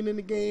I seen in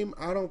the game,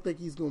 I don't think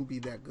he's going to be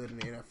that good in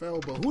the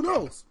NFL, but who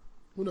knows?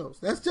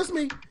 That's just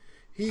me.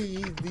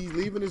 He's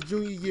leaving his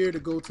junior year to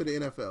go to the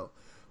NFL.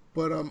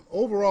 But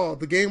overall,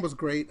 the game was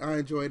great. I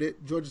enjoyed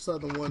it. Georgia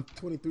Southern won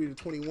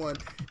 23-21.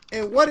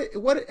 And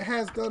what it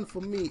has done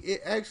for me,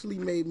 it actually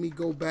made me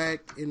go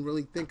back and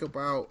really think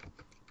about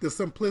the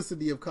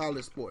simplicity of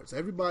college sports.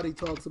 Everybody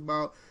talks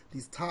about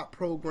these top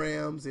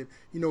programs, and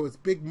it's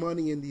big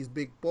money in these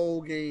big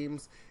bowl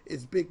games.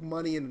 It's big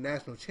money in the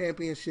national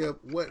championship.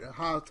 What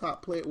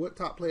top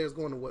players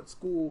going to what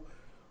school?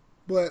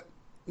 But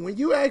when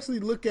you actually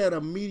look at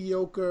a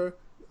mediocre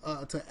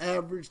to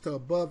average to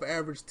above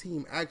average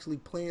team actually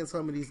playing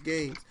some of these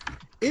games,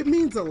 it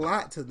means a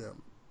lot to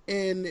them.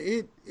 And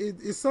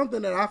it's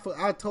something that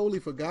I totally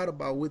forgot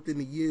about within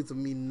the years of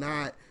me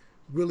not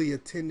really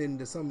attending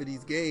to some of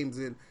these games.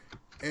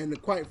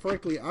 And quite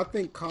frankly, I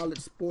think college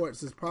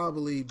sports is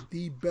probably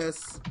the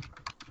best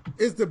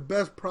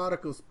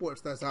product of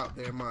sports that's out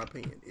there, in my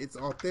opinion. It's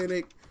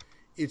authentic.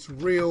 It's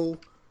real.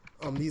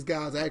 These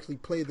guys actually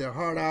play their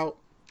heart out.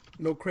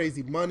 No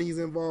crazy money's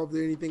involved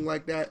or anything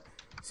like that.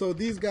 So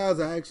these guys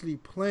are actually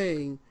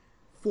playing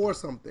for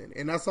something.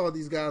 And I saw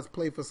these guys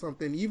play for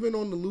something. Even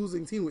on the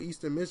losing team with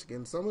Eastern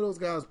Michigan, some of those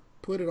guys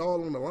put it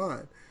all on the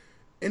line.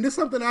 And it's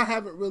something I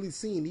haven't really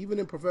seen, even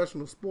in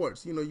professional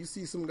sports. You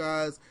see some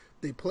guys,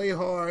 they play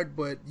hard,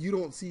 but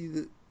you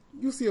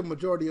see a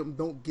majority of them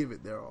don't give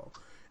it their all.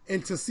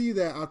 And to see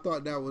that, I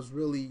thought that was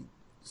really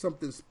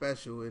something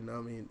special. And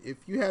I mean, if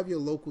you have your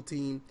local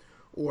team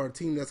or a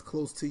team that's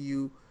close to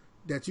you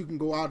that you can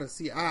go out and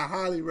see, I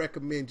highly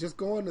recommend just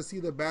going to see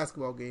their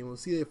basketball game or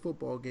see their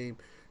football game.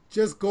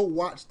 Just go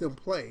watch them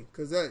play,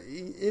 because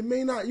you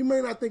may not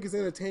think it's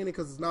entertaining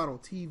because it's not on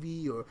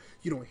TV or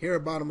you don't hear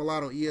about them a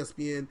lot on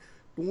ESPN.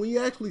 But when you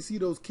actually see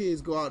those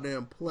kids go out there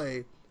and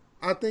play,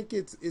 I think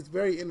it's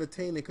very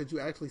entertaining because you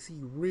actually see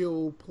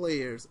real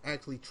players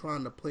actually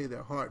trying to play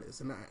their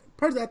hardest. And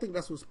personally, I think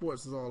that's what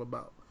sports is all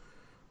about.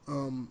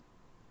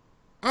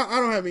 I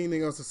don't have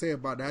anything else to say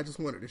about that. I just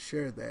wanted to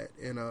share that.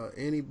 And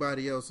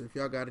anybody else, if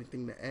y'all got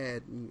anything to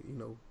add,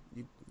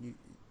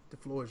 the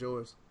floor is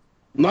yours.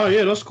 No,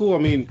 yeah, that's cool. I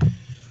mean,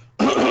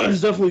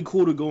 it's definitely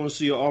cool to go and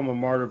see your alma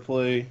mater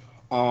play.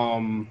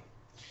 I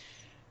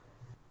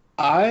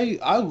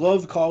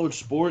love college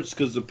sports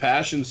because the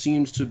passion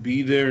seems to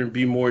be there and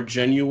be more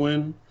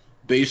genuine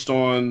based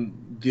on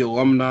the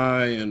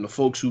alumni and the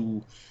folks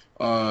who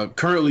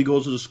currently go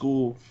to the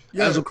school.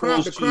 Yeah, the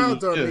crowds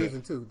are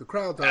amazing too. The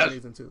crowds are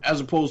amazing too.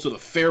 As opposed to the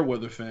fair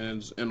weather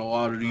fans in a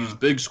lot of these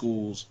big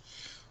schools.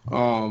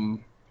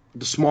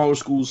 The smaller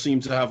schools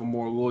seem to have a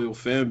more loyal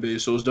fan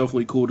base, so it's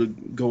definitely cool to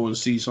go and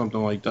see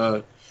something like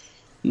that.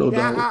 No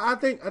doubt. I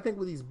think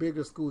with these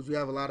bigger schools, you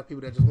have a lot of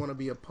people that just want to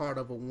be a part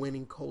of a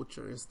winning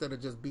culture instead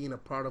of just being a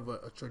part of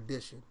a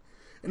tradition.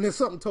 And there's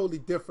something totally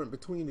different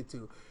between the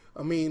two.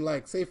 I mean,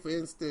 like, say for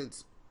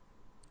instance,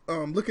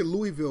 look at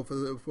Louisville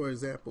for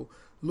example.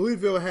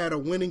 Louisville had a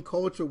winning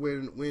culture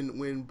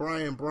when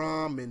Brian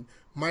Brom and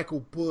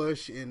Michael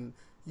Bush and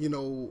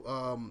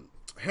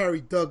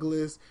Harry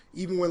Douglas,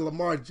 even when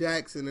Lamar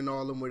Jackson and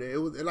all of them were there. It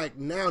was like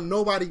now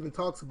nobody even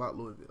talks about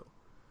Louisville.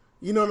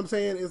 You know what I'm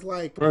saying? It's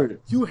like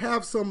You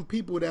have some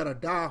people that are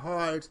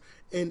diehards,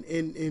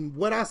 and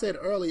what I said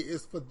earlier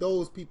is for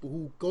those people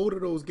who go to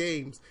those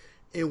games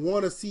and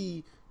want to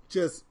see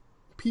just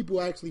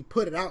people actually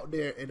put it out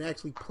there and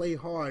actually play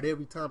hard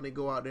every time they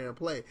go out there and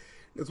play.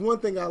 There's one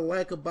thing I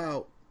like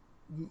about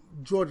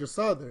Georgia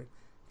Southern.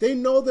 They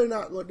know they're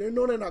not going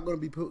to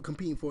be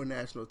competing for a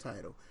national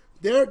title.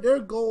 Their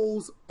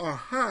goals are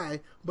high,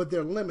 but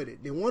they're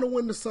limited. They want to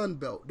win the Sun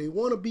Belt. They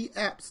want to beat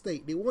App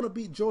State. They want to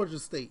beat Georgia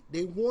State.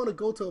 They want to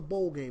go to a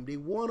bowl game. They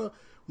want to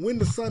win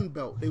the Sun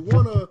Belt. They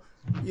want to,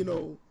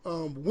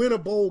 win a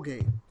bowl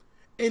game.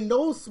 And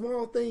those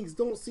small things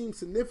don't seem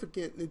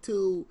significant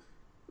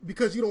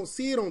because you don't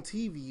see it on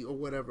TV or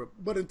whatever.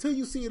 But until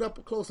you see it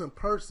up close in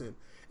person,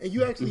 and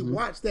you actually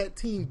watch that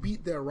team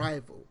beat their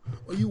rival,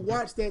 or you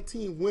watch that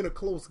team win a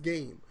close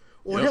game,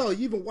 or hell,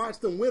 you even watch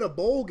them win a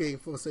bowl game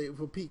for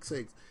peak's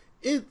sakes.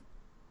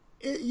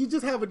 You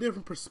just have a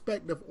different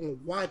perspective on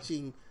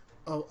watching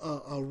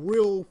a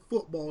real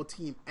football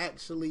team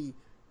actually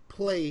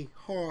play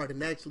hard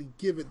and actually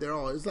give it their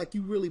all. It's like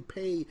you really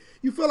paid.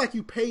 You feel like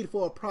you paid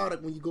for a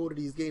product when you go to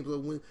these games, or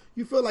when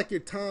you feel like your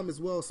time is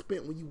well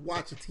spent when you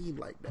watch a team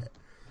like that.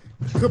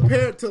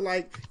 Compared to,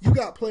 like, you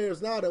got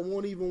players now that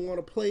won't even want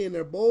to play in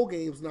their bowl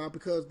games now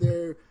because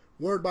they're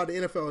worried about the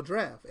NFL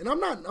draft. And I'm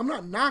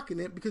not knocking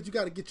it, because you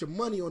got to get your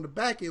money on the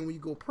back end when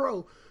you go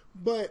pro.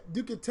 But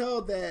you can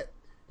tell that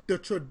the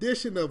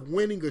tradition of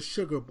winning a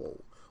Sugar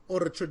Bowl,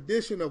 or the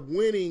tradition of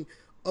winning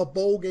a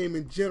bowl game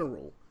in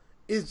general,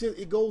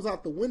 it goes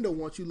out the window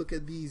once you look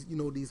at these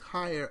these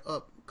higher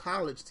up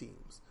college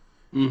teams.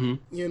 It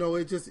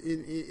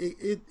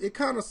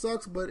kind of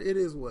sucks, but it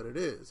is what it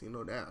is.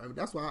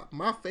 That's why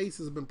my face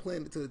has been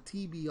planted to the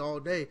TV all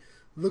day,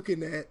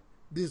 looking at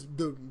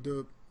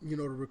the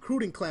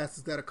recruiting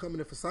classes that are coming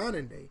in for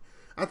signing day.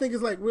 I think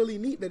it's like really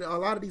neat that a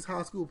lot of these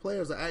high school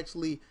players are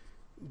actually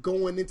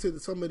going into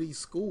some of these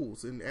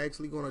schools and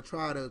actually going to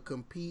try to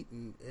compete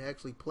and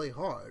actually play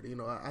hard.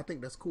 I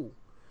think that's cool.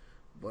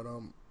 But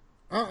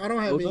I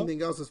don't have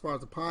anything else as far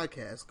as the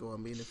podcast go. I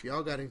mean, if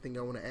y'all got anything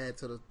I want to add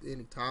to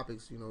any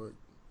topics, the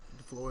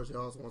floor is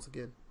y'all's once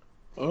again.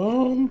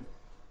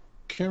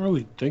 Can't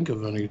really think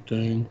of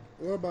anything.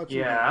 What about you?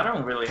 Yeah, I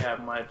don't really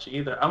have much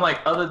either. I'm like,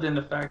 other than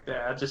the fact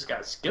that I just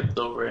got skipped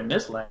over in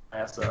this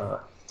last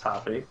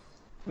topic.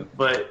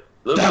 But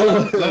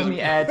let me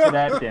add to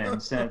that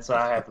then, since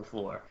I have the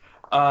floor.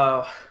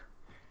 I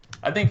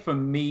think for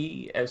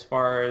me, as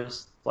far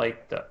as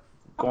like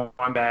going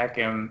back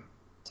and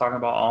talking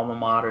about alma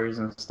maters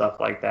and stuff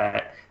like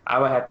that, I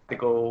would have to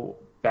go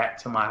back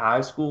to my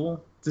high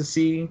school to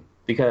see,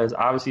 because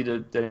obviously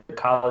the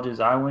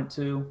colleges I went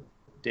to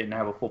didn't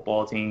have a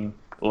football team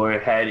or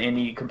had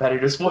any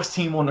competitive sports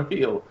team on the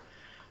field.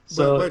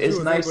 So but it's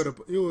nice.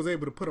 You was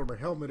able to put on a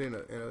helmet in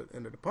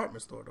a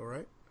department store, though,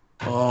 right?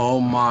 Oh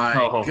my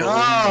Oh.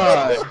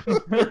 God!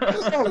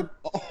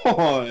 Come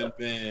on,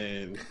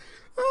 man.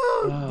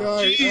 Oh,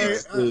 God,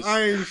 Jesus.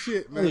 I ain't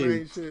shit, man. I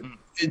ain't shit.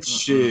 It's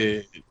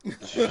shit.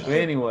 But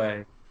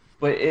anyway,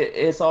 but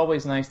it's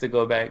always nice to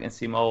go back and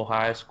see my old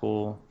high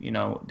school. You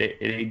know,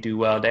 they do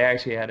well. They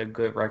actually had a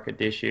good record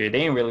this year. They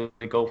didn't really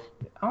go.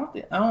 I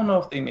don't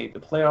know if they made the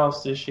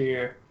playoffs this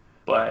year,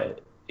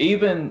 but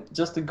even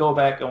just to go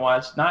back and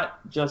watch,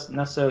 not just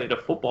necessarily the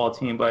football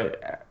team,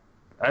 but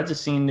I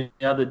just seen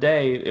the other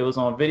day, it was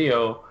on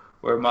video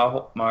where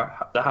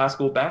the high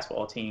school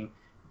basketball team,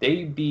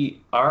 they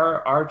beat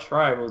our arch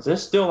rivals. They're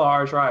still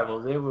our arch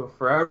rivals. They will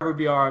forever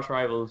be our arch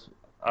rivals,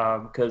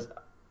 because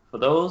for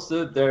those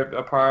that they're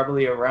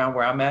probably around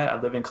where I'm at,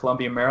 I live in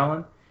Columbia,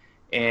 Maryland,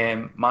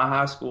 and my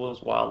high school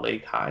is Wild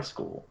Lake High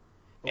School.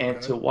 Okay.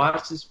 And to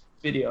watch this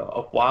video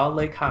of Wild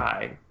Lake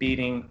High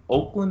beating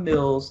Oakland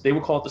Mills, they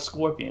were called the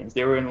Scorpions.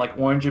 They were in like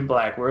orange and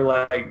black. We're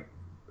like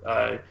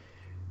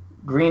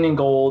green and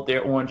gold.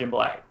 They're orange and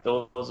black.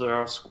 Those are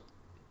our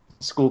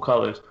school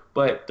colors.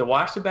 But to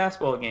watch the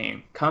basketball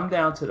game come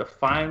down to the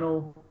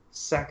final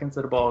seconds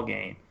of the ball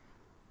game,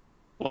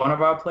 one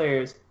of our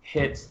players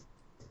hits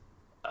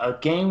a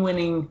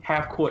game-winning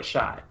half-court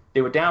shot.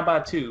 They were down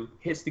by 2,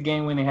 hits the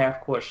game-winning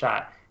half-court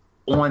shot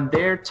on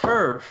their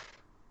turf,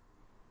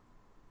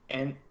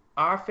 and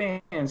our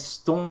fans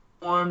stormed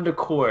the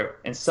court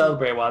and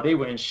celebrated while they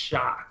were in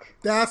shock.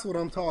 That's what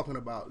I'm talking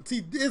about.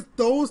 See, it's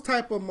those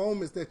type of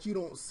moments that you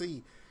don't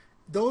see.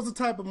 Those are the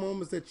type of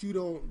moments that you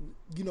don't,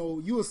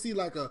 you will see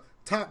like a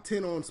top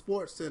 10 on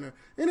Sports Center,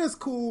 and it's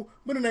cool,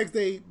 but the next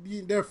day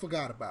they're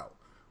forgot about.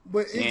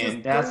 But it's and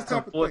just that's those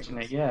type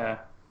unfortunate, of things.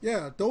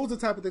 Yeah, those are the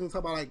type of things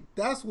I'm talking about. Like,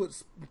 that's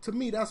what, to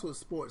me, that's what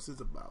sports is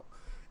about.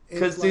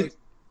 Because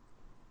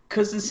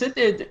to sit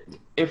there,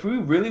 if we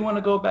really want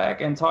to go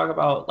back and talk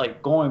about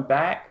like going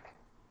back,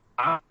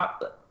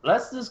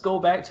 let's just go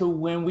back to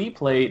when we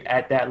played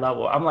at that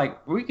level. I'm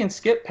like, we can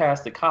skip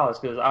past the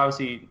college, because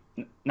obviously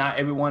not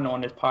everyone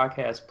on this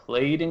podcast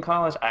played in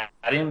college.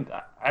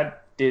 I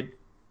did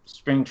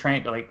spring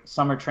train, like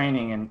summer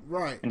training, and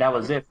that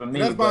was it for me.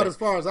 That's about as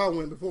far as I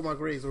went before my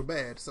grades were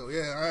bad. So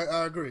yeah,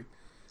 I agree.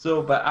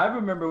 So, but I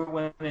remember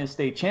winning a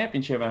state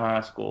championship in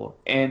high school,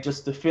 and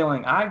just the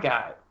feeling I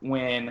got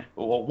when,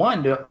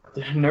 the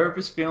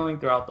nervous feeling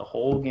throughout the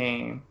whole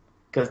game,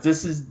 because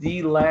this is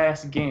the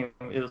last game.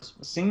 It was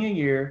senior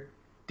year.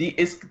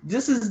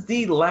 This is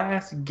the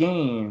last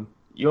game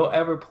you'll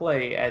ever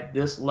play at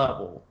this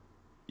level.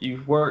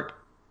 You've worked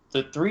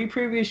the 3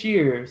 previous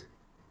years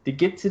to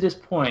get to this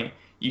point.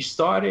 You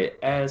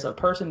started as a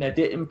person that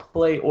didn't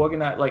play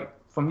organized. Like,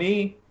 for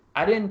me,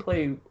 I didn't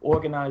play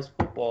organized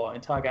football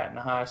until I got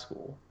into high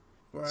school.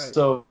 Right.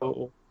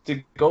 So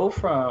to go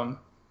from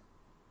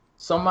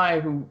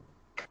somebody who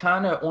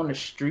kind of on the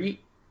street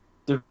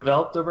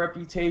developed a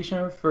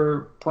reputation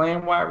for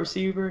playing wide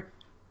receiver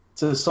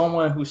to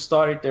someone who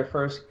started their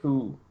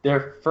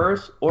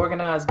first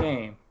organized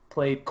game,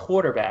 played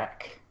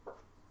quarterback,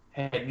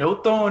 had no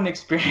throwing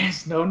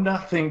experience, no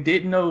nothing,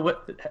 didn't know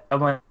what.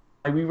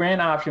 We ran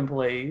option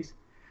plays,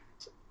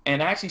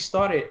 and I actually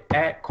started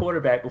at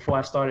quarterback before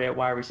I started at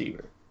wide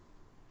receiver.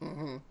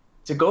 Mm-hmm.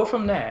 To go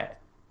from that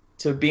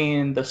to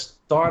being the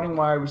starting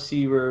wide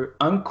receiver,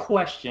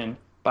 unquestioned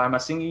by my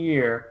senior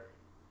year,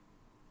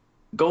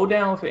 go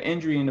down with an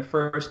injury in the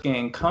first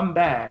game, come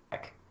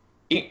back.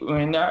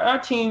 When our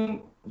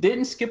team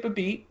didn't skip a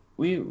beat,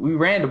 we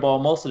ran the ball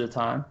most of the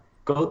time.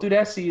 Go through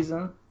that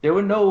season, there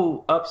were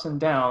no ups and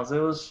downs. It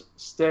was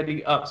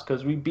steady ups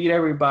because we beat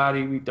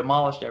everybody, we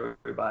demolished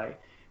everybody.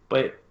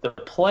 But the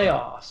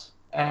playoffs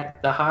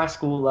at the high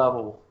school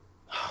level,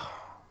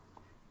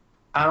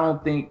 I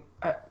don't think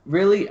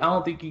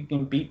you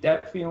can beat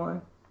that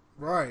feeling.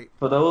 Right.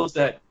 For those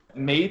that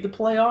made the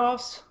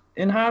playoffs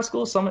in high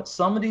school, some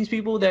of these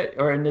people that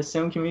are in the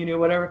sim community or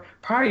whatever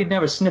probably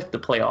never sniffed the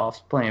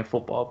playoffs playing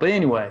football. But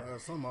anyway,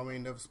 some of them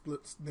ain't never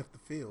sniffed the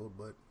field,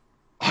 but.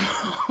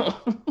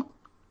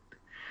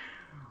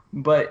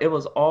 But it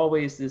was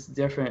always this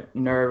different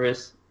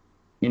nervous,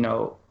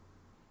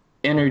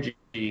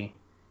 energy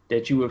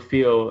that you would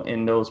feel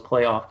in those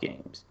playoff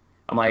games.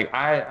 I'm like,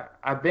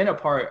 I've been a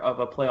part of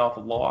a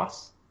playoff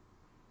loss,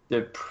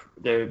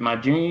 my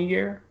junior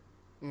year,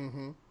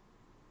 mm-hmm.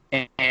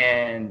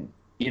 and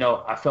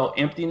I felt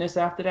emptiness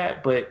after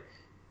that. But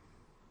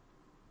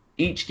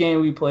each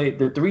game we played,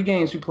 the 3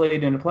 games we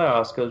played in the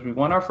playoffs, because we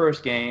won our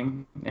first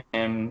game,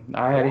 and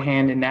I had a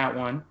hand in that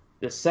one.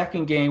 The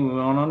second game we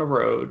went on the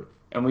road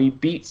and we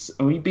beat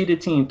a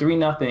team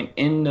 3-0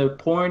 in the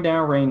pouring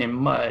down rain and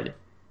mud,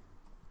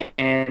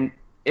 and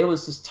it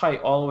was just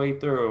tight all the way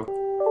through.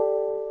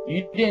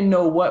 You didn't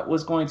know what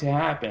was going to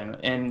happen,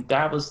 and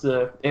that was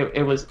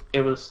it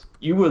was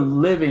you were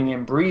living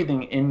and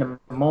breathing in the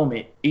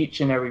moment each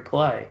and every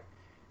play.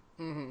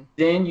 Mm-hmm.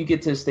 Then you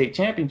get to the state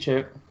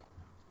championship.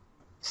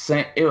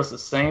 It was the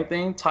same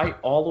thing, tight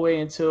all the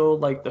way until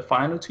like the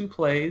final 2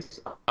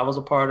 plays. I was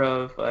a part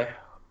of a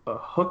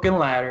hook and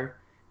ladder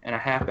and a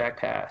halfback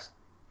pass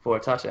for a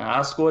touchdown.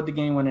 I scored the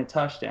game-winning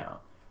touchdown.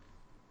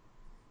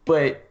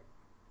 But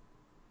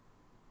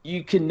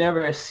you can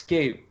never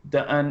escape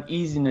the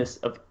uneasiness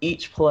of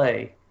each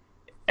play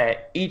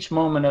at each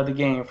moment of the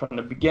game, from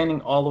the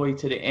beginning all the way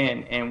to the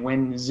end. And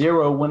when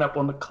 0 went up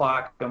on the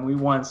clock and we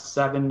won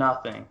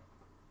 7-0,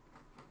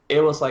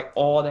 it was like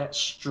all that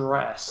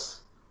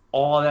stress,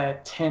 all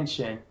that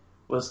tension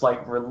was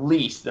like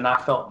released, and I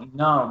felt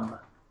numb.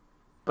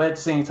 But at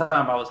the same time,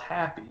 I was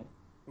happy.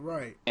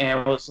 Right. And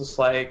it was just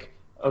like,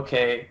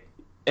 okay,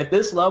 at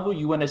this level,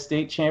 you win a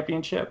state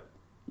championship.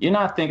 You're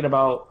not thinking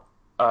about,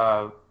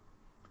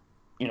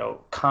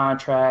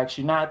 contracts.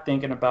 You're not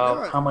thinking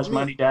about how much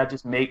money did I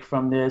just make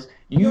from this.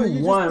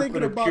 You won for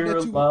the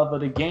pure love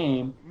of the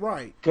game.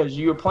 Right. Because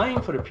you were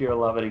playing for the pure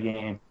love of the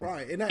game.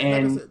 Right. And like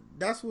I said,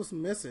 that's what's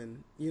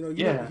missing. You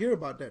don't hear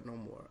about that no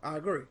more. I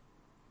agree.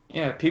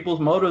 Yeah, people's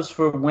motives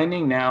for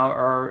winning now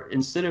are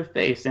instead of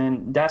faith,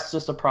 and that's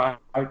just a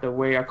product of the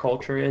way our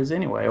culture is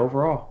anyway,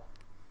 overall.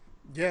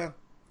 Yeah.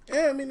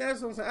 Yeah, I mean,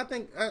 that's what I'm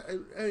saying. I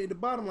think the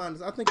bottom line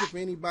is, I think if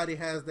anybody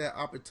has that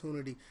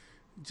opportunity,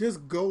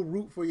 just go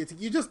root for your team.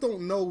 You just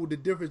don't know the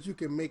difference you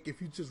can make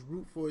if you just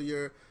root for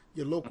your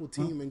local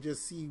team and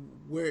just see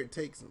where it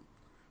takes them.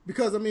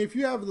 Because, I mean, if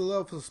you have the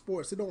love for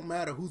sports, it don't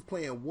matter who's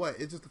playing what.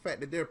 It's just the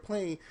fact that they're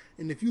playing,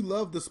 and if you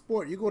love the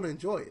sport, you're going to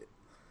enjoy it.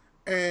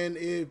 And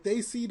if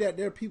they see that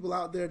there are people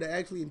out there that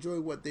actually enjoy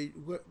watching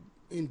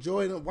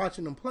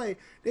them play,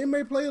 they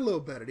may play a little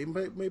better. They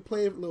may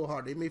play a little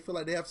harder. They may feel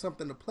like they have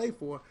something to play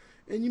for,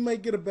 and you may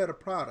get a better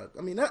product.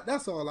 I mean,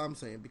 that's all I'm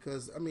saying.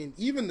 Because, I mean,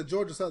 even the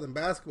Georgia Southern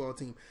basketball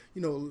team,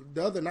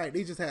 the other night,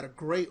 they just had a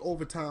great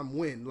overtime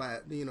win.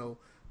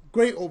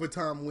 Great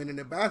overtime win in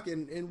the basket.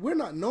 And we're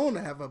not known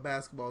to have a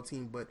basketball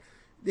team, but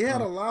they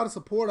had a lot of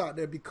support out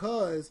there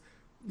because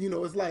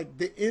it's like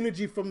the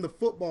energy from the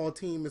football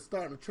team is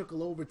starting to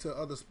trickle over to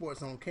other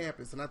sports on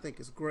campus, and I think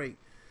it's great.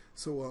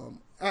 So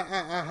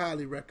I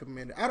highly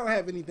recommend it. I don't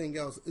have anything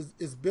else.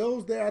 Is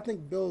Bill's there? I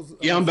think Bill's.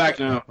 Yeah, I'm back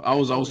now. I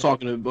was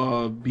talking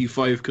to B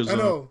Fife because I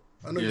know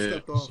you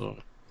stepped off. So.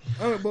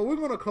 All right, but we're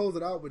gonna close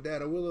it out with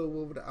that. We're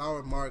over the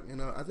hour mark,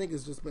 and I think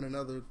it's just been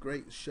another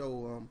great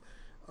show.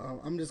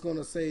 I'm just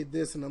gonna say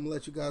this, and I'm gonna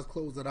let you guys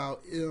close it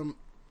out.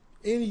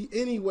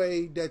 Any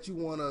way that you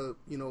wanna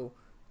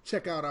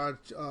check out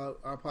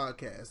our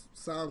podcast,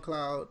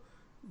 SoundCloud,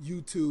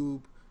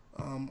 YouTube.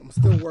 I'm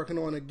still working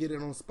on it, get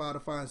it on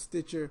Spotify and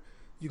Stitcher.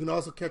 You can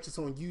also catch us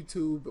on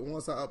YouTube. But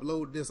once I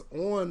upload this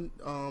on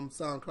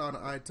SoundCloud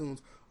and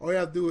iTunes, all you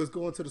have to do is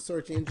go into the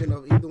search engine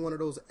of either one of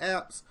those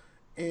apps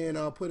and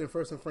put in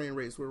First and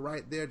Framerates. We're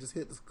right there. Just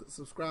hit the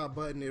subscribe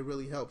button. It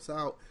really helps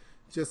out.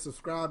 Just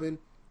subscribing.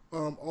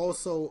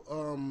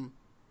 Also,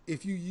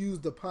 if you use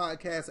the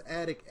Podcast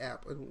Addict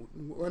app,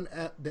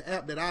 the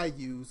app that I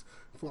use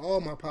for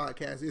all my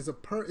podcasts,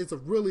 it's a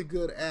really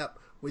good app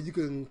where you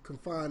can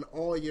confine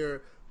all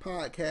your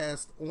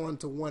podcasts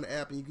onto one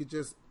app, and you can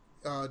just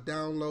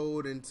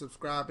download and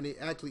subscribe, and it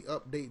actually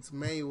updates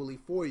manually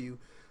for you.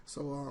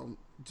 So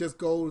just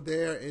go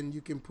there, and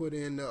you can put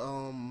in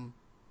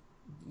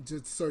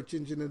just search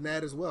engine in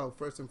that as well,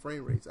 First and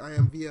Framerates. I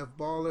am VF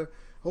Baller.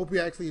 Hope you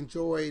actually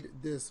enjoyed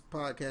this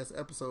podcast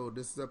episode.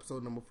 This is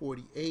episode number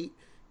 48.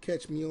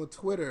 Catch me on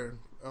Twitter,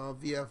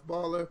 VF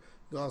Baller.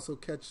 You also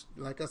catch,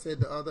 like I said,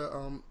 the other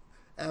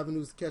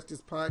avenues to catch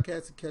this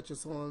podcast and catch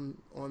us on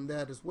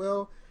that as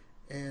well.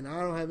 And I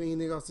don't have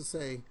anything else to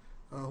say.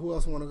 Who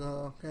else want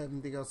to have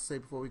anything else to say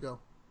before we go?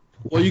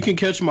 Well, you can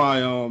catch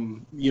my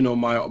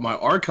my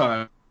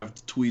archive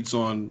tweets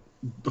on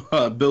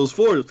Bills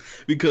Force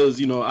because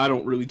I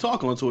don't really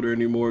talk on Twitter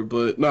anymore.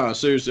 But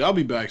seriously, I'll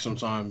be back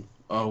sometime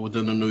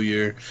within the new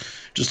year.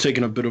 Just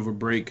taking a bit of a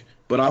break.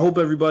 But I hope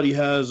everybody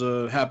has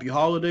happy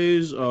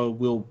holidays.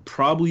 We'll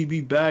probably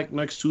be back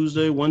next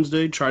Tuesday,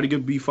 Wednesday. Try to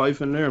get B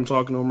Fife in there. I'm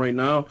talking to him right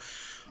now.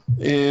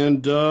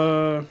 And,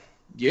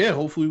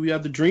 hopefully we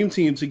have the dream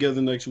team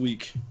together next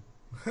week.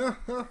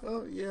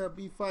 Yeah,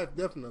 B Fife,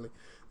 definitely.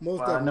 Most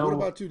definitely. What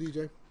about you,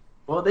 DJ?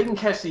 Well, they can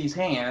catch these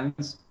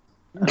hands.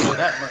 I know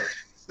that much.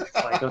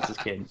 Like, I'm just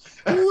kidding.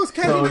 Who was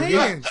catching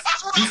hands?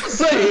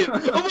 I'm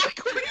like,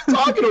 what are you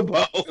talking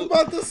about? I'm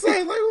about to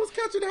say, like, who's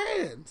catching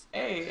hands?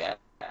 Hey,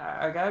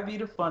 I gotta be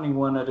the funny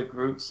one of the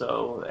group,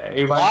 so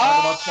everybody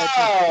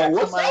talking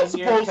about catch somebody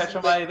here, catch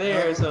somebody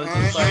there. So it's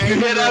just like you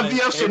hear that,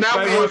 VF? So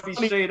now we want to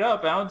be straight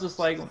up. I'm just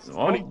like,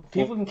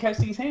 people can catch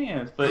these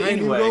hands. But I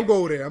ain't anyway, even gonna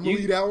go there. I'm gonna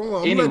leave that one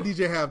alone. I'm gonna let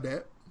DJ have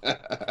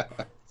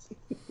that.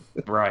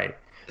 Right.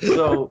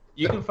 So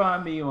you can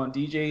find me on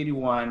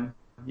DJ81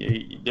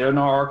 There are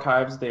no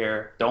archives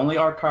there. The only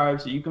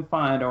archives you can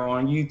find are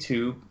on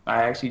YouTube.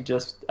 I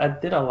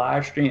did a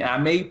live stream. I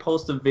may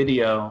post a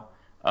video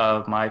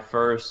of my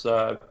first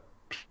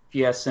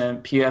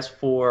PSN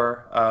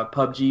PS4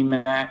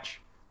 PUBG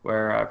match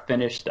where I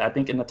finished, I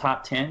think, in the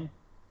top 10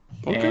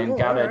 and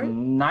got a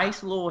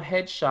nice little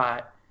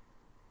headshot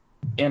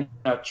in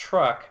a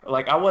truck.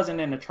 Like, I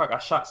wasn't in the truck. I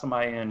shot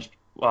somebody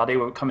while they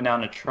were coming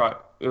down the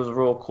truck. It was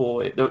real cool.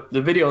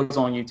 The video is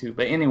on YouTube.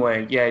 But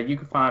anyway, yeah, you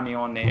can find me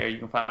on there. You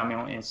can find me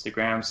on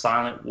Instagram,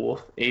 Silent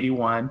Wolf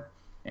 81.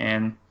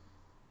 And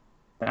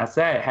that's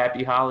that.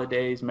 Happy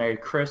holidays. Merry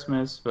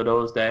Christmas. For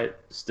those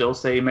that still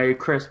say Merry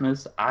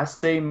Christmas, I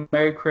say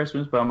Merry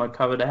Christmas, but I'm going to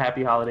cover the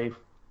Happy Holiday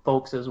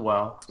folks as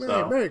well. Man,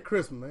 so. Merry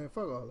Christmas, man.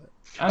 Fuck all that.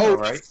 I know,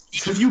 right?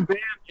 If you ban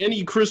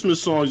any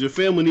Christmas songs, your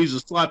family needs to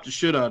slap the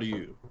shit out of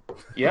you.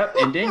 Yep,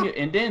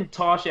 and then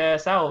toss your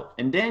ass out,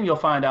 and then you'll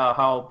find out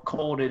how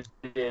cold it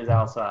is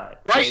outside.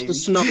 Right, the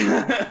snow.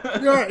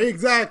 Yeah,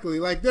 exactly.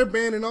 Like, they're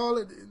banning all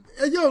it.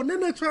 Yo, then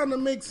they're trying to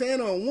make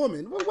Santa a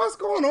woman. What's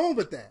going on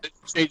with that?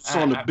 It's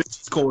on the bitch.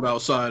 It's cold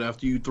outside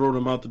after you throw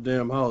them out the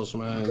damn house,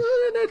 man.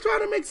 They're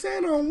trying to make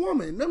Santa a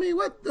woman. I mean,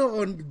 what?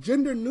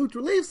 Gender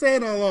neutral. Leave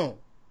Santa alone.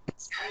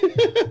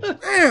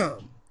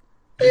 Damn.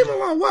 Leave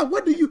him alone.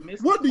 What do you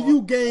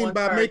gain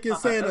by making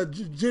Santa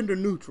gender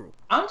neutral?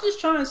 I'm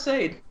just trying to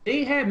say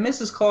they had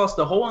Mrs. Claus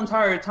the whole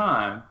entire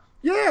time.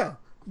 Yeah.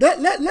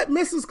 Let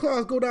Mrs.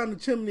 Claus go down the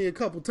chimney a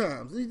couple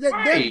times.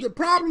 That's the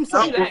problem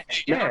solved.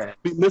 Yeah.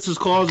 Mrs.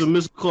 Claus and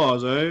Mrs.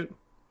 Claus, right?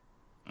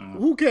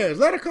 Who cares?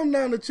 Let her come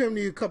down the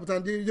chimney a couple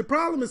times. Your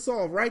problem is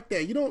solved right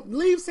there. You don't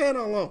leave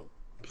Santa alone.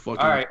 All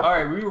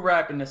right. We were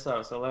wrapping this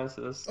up, so let's.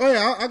 Oh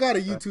yeah, I got a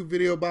YouTube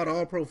video about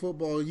All Pro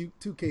Football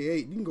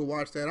 2K8. You can go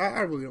watch that. I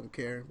really don't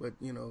care, but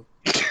you know.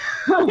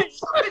 What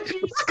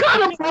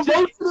kind of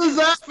promotion is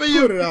that for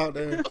you? Put it out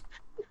there.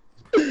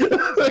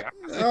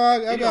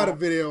 I got a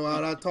video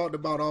out. I talked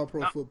about All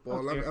Pro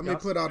Football. I may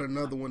put out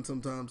another one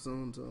sometime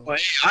soon. So. Well,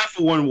 I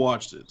for one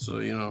watched it, so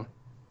you know.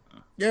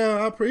 Yeah,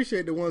 I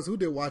appreciate the ones who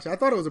did watch it. I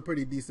thought it was a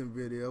pretty decent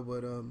video,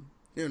 but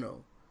you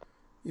know,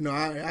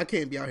 I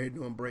can't be out here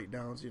doing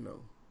breakdowns. You know,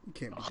 you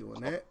can't be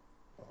doing that.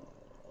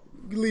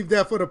 You leave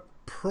that for the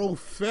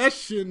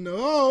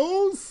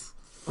professionals.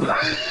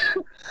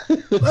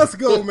 Let's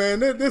go, man.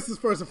 This is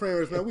First and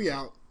Framerates, man. We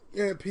out.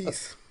 Yeah,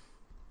 peace.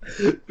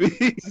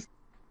 Peace.